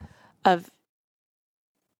of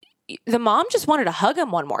the mom just wanted to hug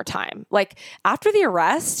him one more time. Like after the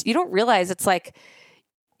arrest, you don't realize it's like,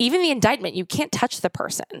 even the indictment, you can't touch the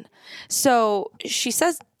person. So she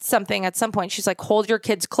says something at some point. She's like, hold your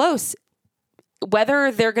kids close.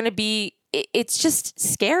 Whether they're going to be, it's just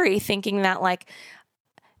scary thinking that like,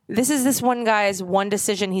 this is this one guy's one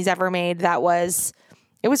decision he's ever made it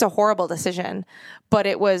was a horrible decision, but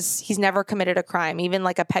he's never committed a crime, even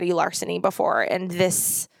like a petty larceny before. And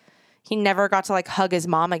he never got to like hug his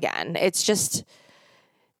mom again. It's just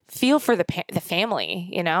feel for the family,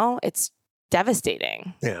 it's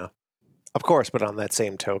devastating. Yeah, of course. But on that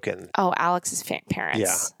same token. Oh, Alex's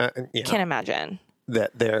parents. Yeah. Can't imagine.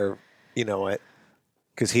 That they're,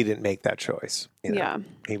 because he didn't make that choice. Yeah.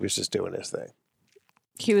 He was just doing his thing.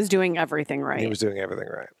 He was doing everything right.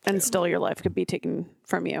 And still your life could be taken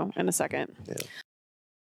from you in a second. Yeah.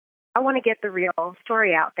 I want to get the real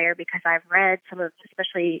story out there because I've read some of,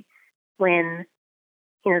 especially when,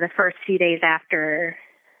 the first few days after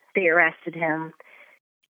they arrested him,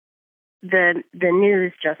 the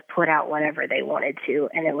news just put out whatever they wanted to,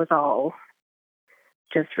 and it was all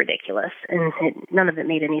just ridiculous, and none of it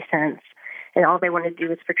made any sense. And all they wanted to do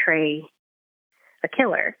was portray a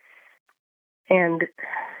killer. And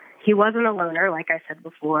he wasn't a loner, like I said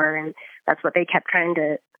before, and that's what they kept trying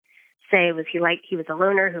to say was he was a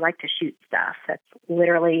loner who liked to shoot stuff. That's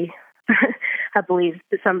literally, I believe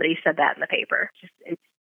somebody said that in the paper.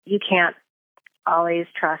 You can't always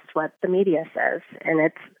trust what the media says,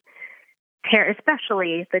 and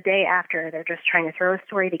especially the day after, they're just trying to throw a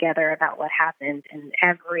story together about what happened, and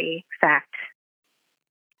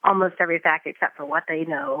almost every fact except for what they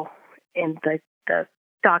know in the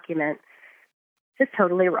document is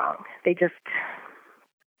totally wrong. They just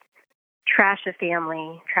trash a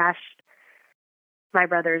family, trash my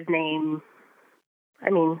brother's name. I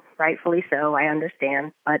mean, rightfully so, I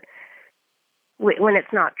understand, but when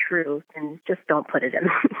it's not true, then just don't put it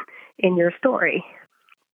in your story.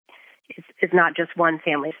 It's not just one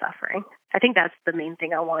family suffering. I think that's the main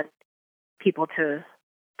thing I want people to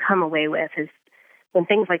come away with is when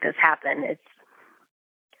things like this happen, it's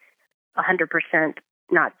 100%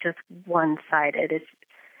 not just one-sided.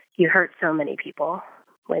 You hurt so many people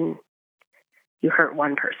when you hurt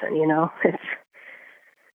one person,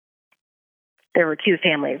 there were 2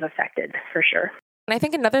 families affected for sure. And I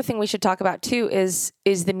think another thing we should talk about too is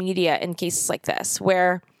the media in cases like this,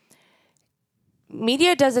 where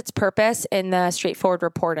media does its purpose in the straightforward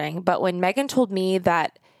reporting. But when Megan told me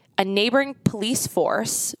that a neighboring police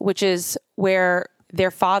force, which is where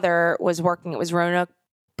their father was working, it was Roanoke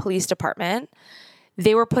Police Department,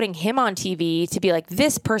 they were putting him on TV to be like,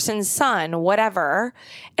 this person's son, whatever.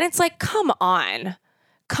 And it's like, come on.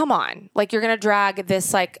 Like, you're going to drag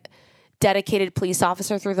this, like, dedicated police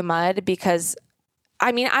officer through the mud because,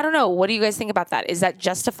 I mean, I don't know. What do you guys think about that? Is that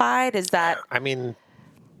justified? Is that... I mean,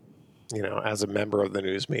 as a member of the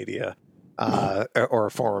news media or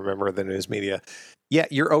a former member of the news media, yeah,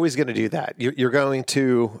 you're always going to do that. You're going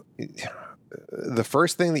to... The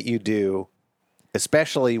first thing that you do,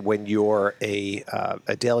 especially when you're a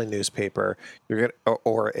daily newspaper,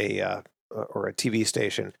 or a TV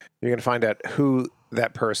station, you're going to find out who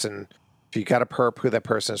that person, if you got a perp, who that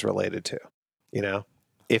person is related to.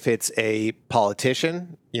 If it's a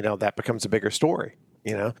politician, that becomes a bigger story.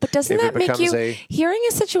 But doesn't that make you hearing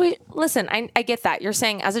a situation? Listen, I get that you're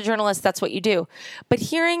saying as a journalist that's what you do, but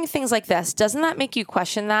hearing things like this, doesn't that make you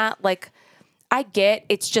question that? Like, I get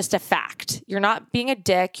it's just a fact. You're not being a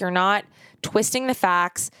dick. You're not twisting the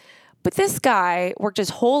facts. But this guy worked his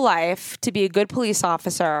whole life to be a good police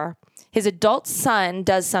officer. His adult son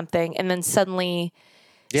does something, and then suddenly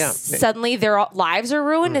their lives are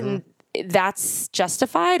ruined, and that's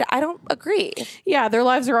justified. I don't agree. Yeah, their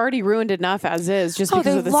lives are already ruined enough as is, just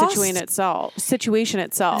because of the situation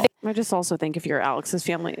itself. I just also think if you're Alex's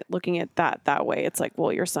family looking at that way, it's like,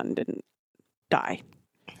 well, your son didn't die.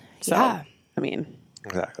 So, yeah. I mean,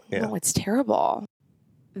 exactly. Yeah. No, it's terrible.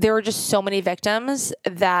 There are just so many victims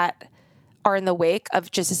that are in the wake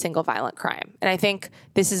of just a single violent crime. And I think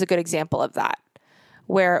this is a good example of that,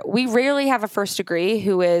 where we rarely have a first degree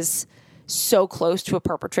who is so close to a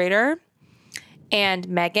perpetrator. And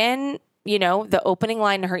Megan, the opening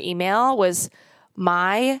line to her email was,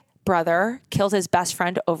 my brother killed his best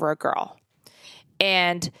friend over a girl.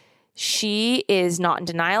 And she is not in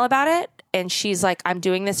denial about it. And she's like, I'm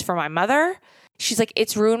doing this for my mother. She's like,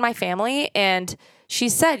 it's ruined my family. And she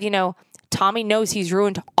said, Tommy knows he's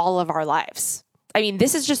ruined all of our lives. I mean,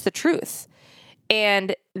 this is just the truth.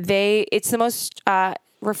 And it's the most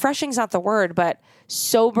refreshing is not the word, but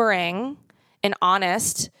sobering and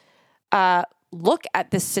honest look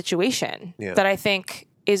at this situation that I think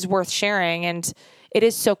is worth sharing. And it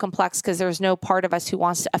is so complex because there's no part of us who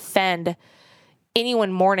wants to offend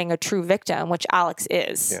anyone mourning a true victim, which Alex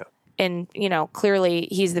is. Yeah. And, clearly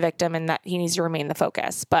he's the victim and that he needs to remain the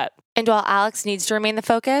focus. And while Alex needs to remain the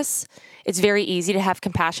focus, it's very easy to have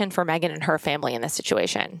compassion for Megan and her family in this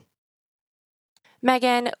situation.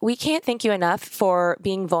 Megan, we can't thank you enough for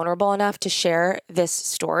being vulnerable enough to share this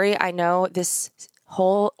story. I know this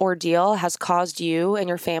whole ordeal has caused you and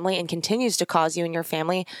your family and continues to cause you and your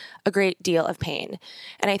family a great deal of pain.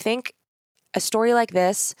 And I think a story like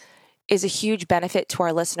this is a huge benefit to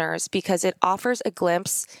our listeners because it offers a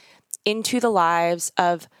glimpse into the lives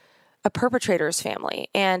of a perpetrator's family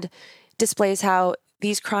and displays how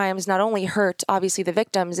these crimes not only hurt, obviously, the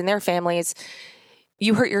victims and their families.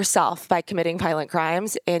 You hurt yourself by committing violent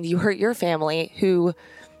crimes, and you hurt your family, who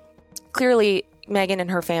clearly Megan and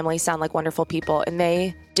her family sound like wonderful people, and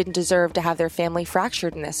they didn't deserve to have their family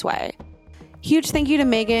fractured in this way. Huge thank you to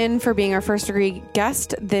Megan for being our First Degree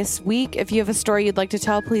guest this week. If you have a story you'd like to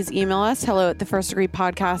tell, please email us,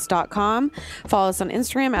 hello@thefirstdegreepodcast.com. Follow us on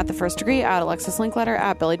Instagram @thefirstdegree, @Alexis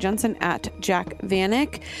Linkletter, @Billy Jensen, @Jack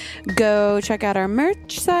Vanek. Go check out our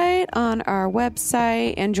merch site on our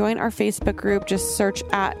website and join our Facebook group. Just search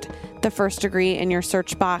 @The First Degree in your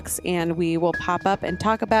search box and we will pop up and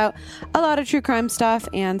talk about a lot of true crime stuff.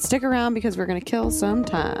 And stick around because we're going to kill some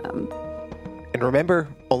time. And remember,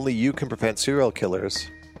 only you can prevent serial killers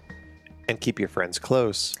and keep your friends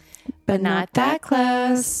close. But not that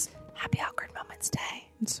close. Happy Awkward Moments Day.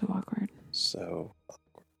 It's so awkward. So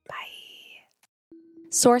awkward. Bye.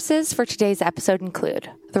 Sources for today's episode include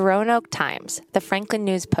the Roanoke Times, the Franklin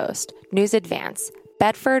News Post, News Advance,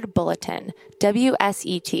 Bedford Bulletin,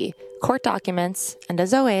 WSET, court documents, and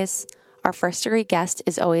as always, our first degree guest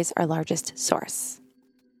is always our largest source.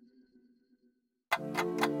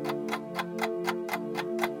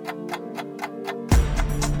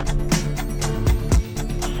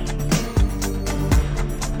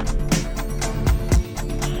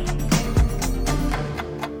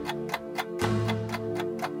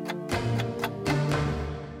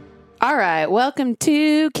 All right, welcome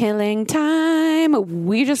to Killing Time.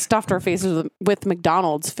 We just stuffed our faces with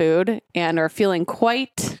McDonald's food and are feeling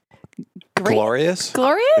quite great. Glorious?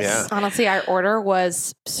 Yeah. Honestly, our order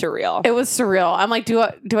was surreal. It was surreal. I'm like,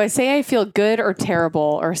 do I say I feel good or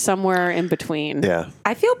terrible or somewhere in between? Yeah.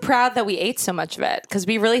 I feel proud that we ate so much of it because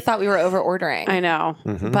we really thought we were over ordering. I know.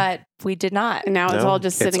 Mm-hmm. But we did not. And now it's all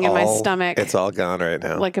just sitting in my stomach. It's all gone right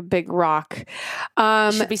now. Like a big rock.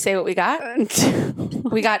 Should we say what we got?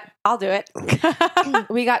 I'll do it.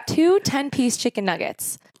 We got 2 10-piece chicken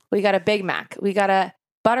nuggets. We got a Big Mac. We got a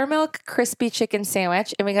buttermilk crispy chicken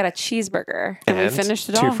sandwich. And we got a cheeseburger. And we finished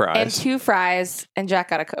it all. 2 fries. And 2 fries. And Jack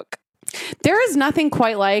got a Coke. There is nothing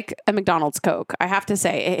quite like a McDonald's Coke. I have to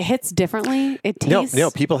say, it hits differently. It tastes. No,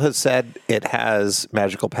 people have said it has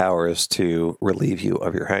magical powers to relieve you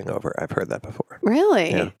of your hangover. I've heard that before.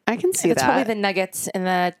 Really? Yeah. I can see It's that. probably the nuggets and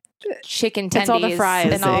the chicken tendies. It's all the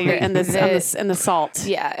fries and, all and the salt.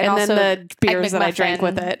 Yeah. And then also the beers Egg that I drank McMuffin.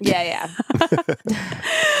 with it. Yeah.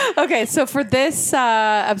 Okay, so for this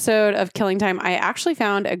episode of Killing Time, I actually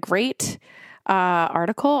found a great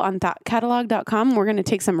article on thoughtcatalog.com. We're going to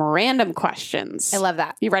take some random questions. I love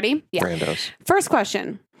that. You ready? Yeah. Randos. First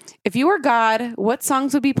question. If you were God, what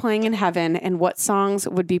songs would be playing in heaven and what songs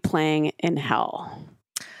would be playing in hell?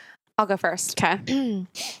 I'll go first. Okay.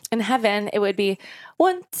 In heaven, it would be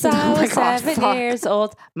once I Oh my was God, 7 fuck. years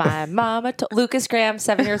old. My mama told Lucas Graham,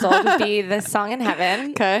 7 years old, would be the song in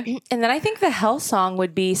heaven. Okay. And then I think the hell song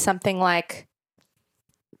would be something like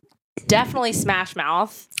definitely Smash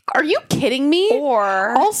Mouth. Are you kidding me?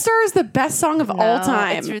 Or All Star is the best song of all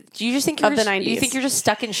time. You just think you're Of the just, 90s. You think you're just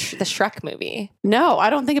stuck in the Shrek movie. No, I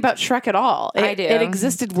don't think about Shrek at all. I do. It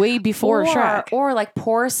existed way before Shrek. Or like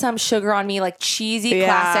Pour Some Sugar on Me, like cheesy Yeah,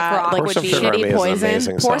 classic rock like would Some be Sugar on Me Shitty is an Poison.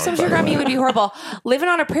 amazing Pour song, Some by Sugar the on Me way. would be horrible. Living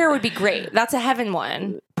on a Prayer would be great. That's a heaven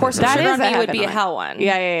one. Pour Some That Sugar is on a Me would heaven be a one. hell one.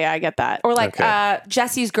 Yeah, I get that. Or like Okay.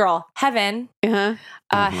 Jesse's Girl, Heaven. Uh-huh.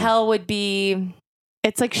 Hell would be...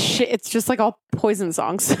 It's like shit. It's just like all Poison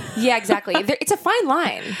songs. Yeah, exactly. It's a fine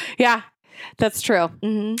line. Yeah, that's true.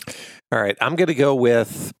 Mm-hmm. All right. I'm going to go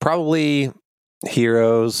with probably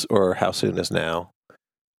Heroes or How Soon Is Now.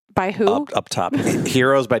 By who? Up top.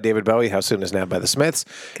 Heroes by David Bowie. How Soon Is Now by the Smiths.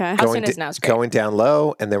 Okay. How Soon Is Now is great. Going down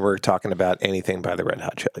low. And then we're talking about anything by the Red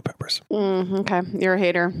Hot Chili Peppers. Okay. You're a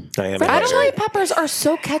hater. I am. Red a Hot hater. Chili Peppers are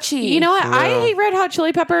so catchy. You know what? I No. hate Red Hot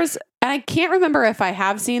Chili Peppers, and I can't remember if I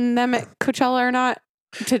have seen them at Coachella or not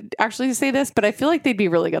to actually say this, but I feel like they'd be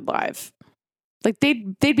really good live. Like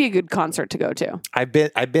they'd be a good concert to go to. I've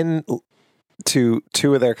been to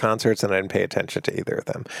 2 of their concerts and I didn't pay attention to either of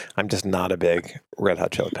them. I'm just not a big Red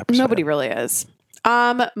Hot Chili Peppers Nobody fan. really is.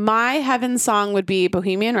 My heaven song would be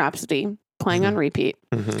Bohemian Rhapsody playing on repeat.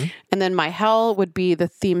 Mm-hmm. And then my hell would be the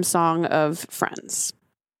theme song of Friends.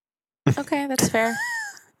 Okay, that's fair.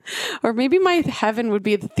 Or maybe my heaven would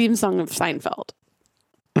be the theme song of Seinfeld.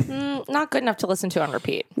 Not good enough to listen to on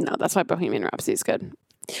repeat. No, that's why Bohemian Rhapsody is good.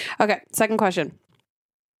 Okay, second question.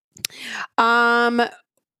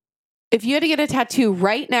 If you had to get a tattoo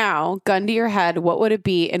right now, gun to your head, what would it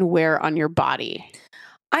be and where on your body?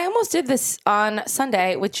 I almost did this on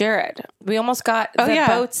Sunday with Jared. We almost got Oh, the yeah.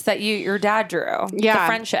 boats that your dad drew. Yeah. The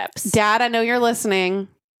friendships. Dad, I know you're listening.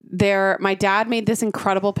 My dad made this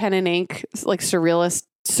incredible pen and ink, like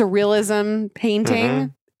surrealism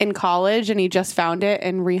painting in college, and he just found it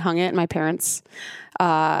and rehung it in my parents'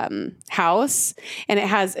 house. And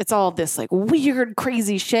it's all this like weird,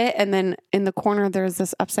 crazy shit. And then in the corner, there's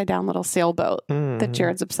this upside down little sailboat that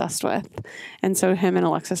Jared's obsessed with. And so him and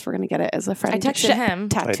Alexis were going to get it as a friend. I texted him.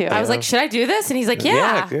 Tattoo. I was like, should I do this? And he's like,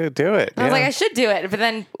 yeah. Do it. I was like, I should do it. But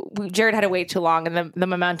then Jared had to wait too long and the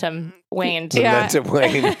momentum waned. Yeah. Momentum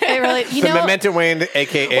waned. It really, The momentum waned,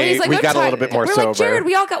 aka Well, he's like, we "Let's got a talk." little bit more We're sober. like, Jared,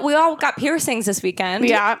 we all got piercings this weekend.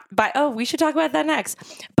 Yeah. But we should talk about that next.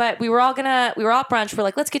 But we were all at brunch. We're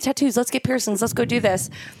like, let's get tattoos, let's get piercings, let's go do this.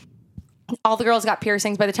 All the girls got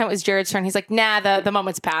piercings. By the time it was Jared's turn, he's like, nah, the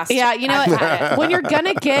moment's passed. Yeah, you know I've what? had it. When you're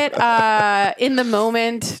gonna get in the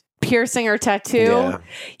moment piercing or tattoo,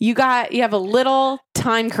 you have a little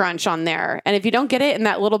time crunch on there, and if you don't get it in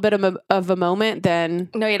that little bit of a moment, then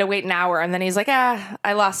No, you had to wait an hour, and then he's like,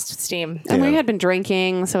 I lost steam. and we had been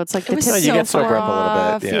drinking, so it's like the was tips so you get sober up a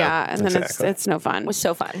off. little bit. Yeah, and then exactly. it's no fun. It was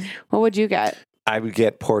so fun. What would you get I would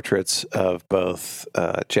get portraits of both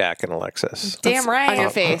Jack and Alexis Damn right. on your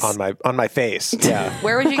face? on my face. Yeah,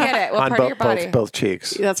 Where would you get it? What on part of your body? both cheeks.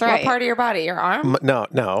 That's What right. part of your body? Your arm?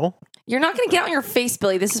 No. You're not going to get on your face,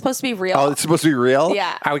 Billy. This is supposed to be real. Oh, it's supposed to be real.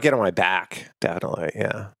 Yeah. I would get on my back. Definitely.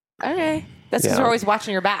 Yeah. Okay. That's because Yeah. we're always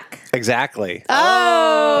watching your back. Exactly.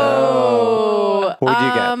 Oh, What would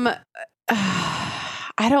you get?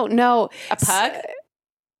 I don't know. A pug?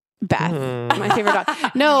 Beth, my favorite dog.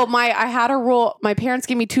 No, I had a rule. My parents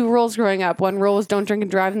gave me 2 rules growing up. One rule was don't drink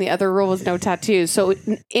and drive, and the other rule was no tattoos. So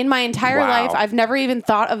in my entire Wow. life, I've never even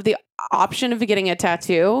thought of the option of getting a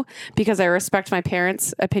tattoo because I respect my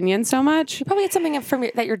parents' opinion so much. You probably had something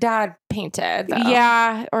that your dad painted. Though.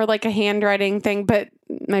 Yeah, or like a handwriting thing, but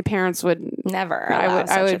my parents would Never.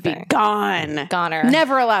 I would be gone. Goner.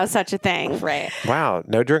 Never allow such a thing. Right. Wow.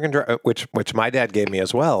 No drink and drive, which my dad gave me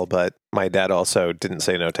as well, but my dad also didn't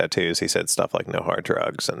say no tattoos. He said stuff like no hard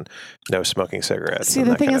drugs and no smoking cigarettes. See, and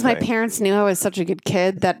the that thing kind is, of my thing. parents knew I was such a good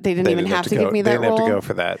kid that they didn't even have to give me that They didn't rule. have to go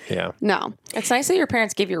for that. Yeah. No. It's nice that your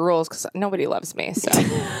parents gave you rules because nobody loves me. So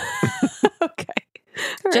Okay.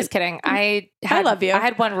 All Just kidding. I love you. I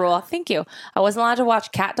had one rule. Thank you. I wasn't allowed to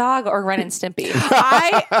watch Cat Dog or Ren and Stimpy.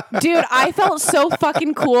 I felt so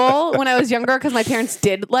fucking cool when I was younger because my parents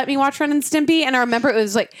did let me watch Ren and Stimpy, and I remember it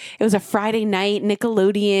was a Friday night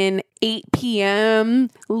Nickelodeon 8 p.m.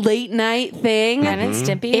 late night thing. Ren and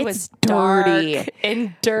Stimpy was dirty. dark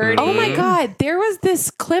and dirty. Oh my God. There was this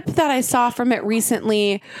clip that I saw from it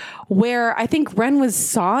recently where I think Ren was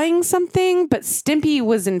sawing something, but Stimpy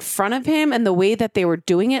was in front of him, and the way that they were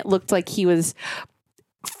doing it looked like he was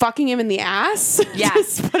fucking him in the ass. Yeah.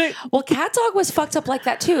 Well, Cat Dog was fucked up like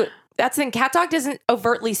that too. That's the thing. Cat Dog doesn't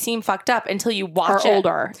overtly seem fucked up until you watch it.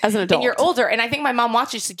 Older, as an adult. And you're older. And I think my mom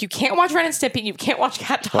watched it. She's like, you can't watch Ren and Stimpy and you can't watch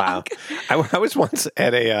Cat Dog. Wow. I was once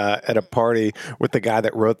at a party with the guy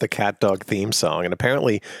that wrote the Cat Dog theme song, and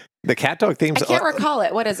apparently the Cat Dog theme song. I can't recall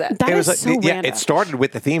it. What is it? That it was is so random. it started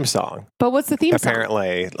with the theme song. But what's the theme song?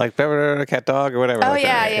 Apparently, like Cat Dog or whatever. Oh, like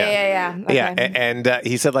yeah. Okay. Yeah, and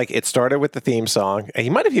he said like it started with the theme song.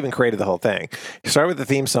 He might have even created the whole thing. He started with the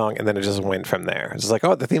theme song, and then it just went from there. It's just like,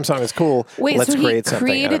 oh, the theme song is cool. Wait, let's so create he something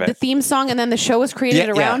created out of the it. theme song, and then the show was created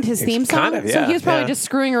around his theme song? Kind of, so yeah, he was probably just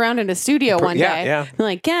screwing around in a studio one day. Yeah.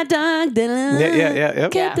 Like, Cat Dog,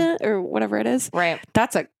 Yep. Cat Dog, or whatever it is. Right.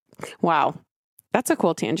 Wow. That's a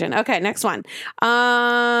cool tangent. Okay, next one.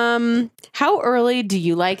 How early do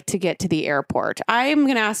you like to get to the airport? I'm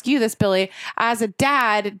going to ask you this, Billy. As a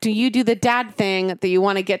dad, do you do the dad thing that you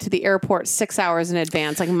want to get to the airport 6 hours in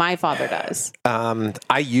advance like my father does?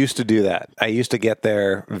 I used to do that. I used to get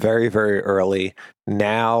there very, very early.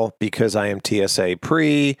 Now, because I am TSA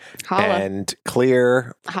pre and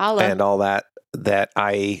clear and all that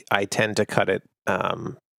I tend to cut it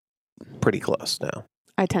pretty close now.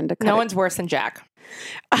 I tend to cut No one's worse than Jack.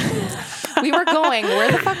 We were going.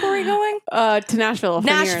 Where the fuck were we going? To Nashville.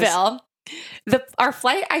 Nashville. Our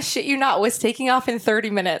flight, I shit you not, was taking off in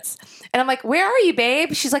 30 minutes. And I'm like, where are you,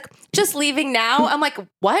 babe? She's like, just leaving now. I'm like,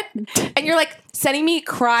 what? And you're like sending me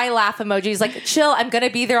cry laugh emojis like, chill, I'm going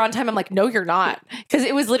to be there on time. I'm like, no, you're not. Because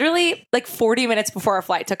it was literally like 40 minutes before our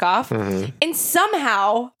flight took off. Mm-hmm. And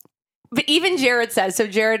somehow... But even Jared said, so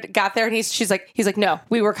Jared got there and he's like, no,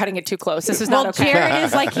 we were cutting it too close. This is not okay. Jared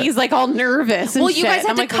is like, he's like all nervous. And you guys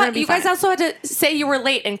had to cut. You guys fine. also had to say you were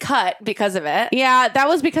late and cut because of it. Yeah, that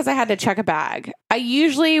was because I had to check a bag. I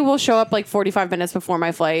usually will show up like 45 minutes before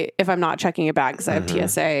my flight if I'm not checking a bag because I have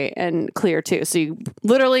TSA and clear too. So you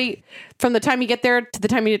literally, from the time you get there to the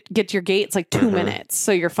time you get to your gate, it's like 2 minutes.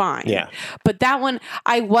 So you're fine. Yeah. But that one,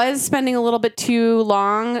 I was spending a little bit too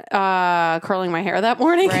long curling my hair that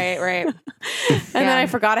morning. Right. And then I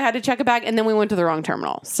forgot I had to check a bag, and then we went to the wrong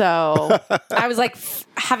terminal. So I was like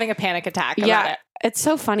having a panic attack about it. It's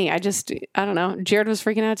so funny. I don't know. Jared was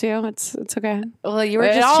freaking out too. It's okay. Well, you were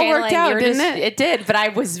it just all channeling. worked out, didn't it? It did, but I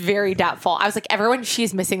was very doubtful. I was like, everyone,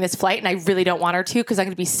 she's missing this flight, and I really don't want her to because I'm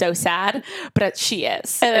going to be so sad. But she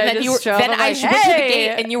is. And then you were. Then I went to the gate,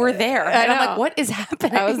 and you were there, and I'm like, what is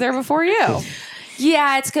happening? I was there before you.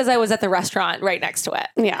 Yeah, it's because I was at the restaurant right next to it.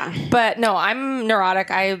 Yeah. But no, I'm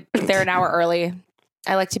neurotic. I'm there an hour early.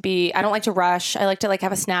 I don't like to rush. I like to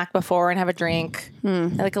have a snack before and have a drink. I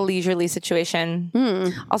like a leisurely situation.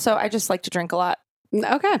 Also, I just like to drink a lot.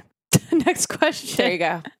 Okay. Next question. There you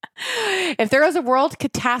go. If there was a world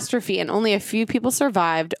catastrophe and only a few people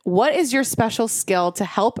survived, what is your special skill to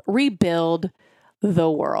help rebuild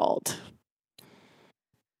the world?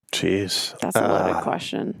 Jeez. That's a loaded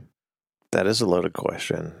question. That is a loaded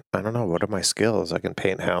question. I don't know. What are my skills? I can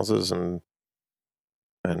paint houses and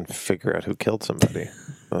figure out who killed somebody.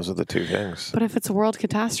 Those are the two things. But if it's a world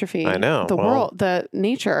catastrophe, I know. The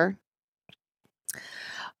nature.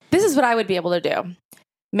 This is what I would be able to do.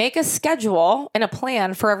 Make a schedule and a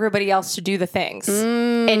plan for everybody else to do the things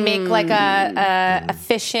and make like a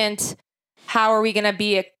efficient, how are we going to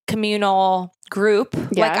be a communal group?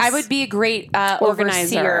 Yes. Like I would be a great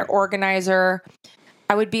organizer.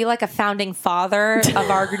 I would be like a founding father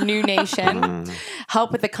of our new nation.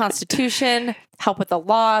 Help with the Constitution, help with the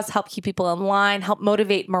laws, help keep people in line, help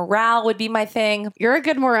motivate morale would be my thing. You're a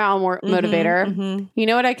good morale motivator. You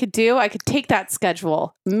know what I could do? I could take that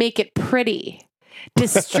schedule, make it pretty,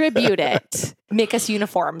 distribute it. Make us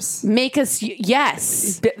uniforms.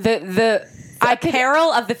 Yes. The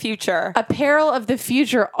apparel of the future. Apparel of the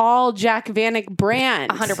future, all Jack Vanek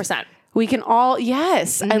brand. 100%. We can all,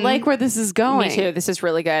 yes. I like where this is going. Me too. This is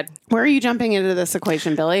really good. Where are you jumping into this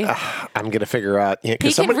equation, Billy? I'm going to figure out. He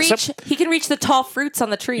can reach the tall fruits on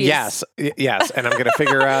the trees. Yes. And I'm going to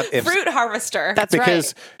figure out if fruit harvester. That's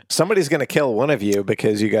because somebody's going to kill one of you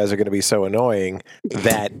because you guys are going to be so annoying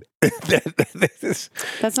that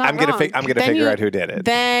that's not. I'm going to figure out who did it.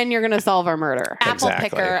 Then you're going to solve our murder. Apple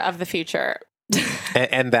picker of the future.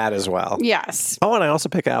 and that as well. Yes. Oh, and I also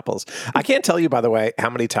pick apples. I can't tell you, by the way, how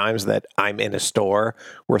many times that I'm in a store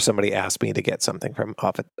where somebody asked me to get something from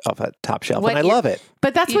off a top shelf, and I love it.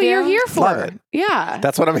 But that's You what do? you're here for. Love it. Yeah.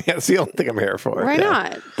 That's what that's the only thing I'm here for. Why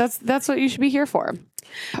Yeah. not? That's what you should be here for.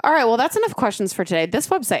 All right. Well, that's enough questions for today. This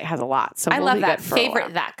website has a lot, so I we'll love be that. good for a Favorite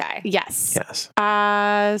while. that guy. Yes.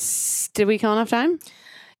 Yes. Did we kill enough time?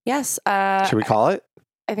 Yes. Should we call it?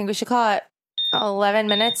 I think we should call it 11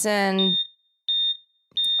 minutes and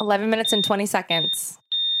 20 seconds.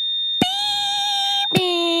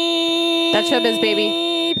 Beep. That showbiz,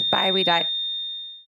 baby. Bye. We died.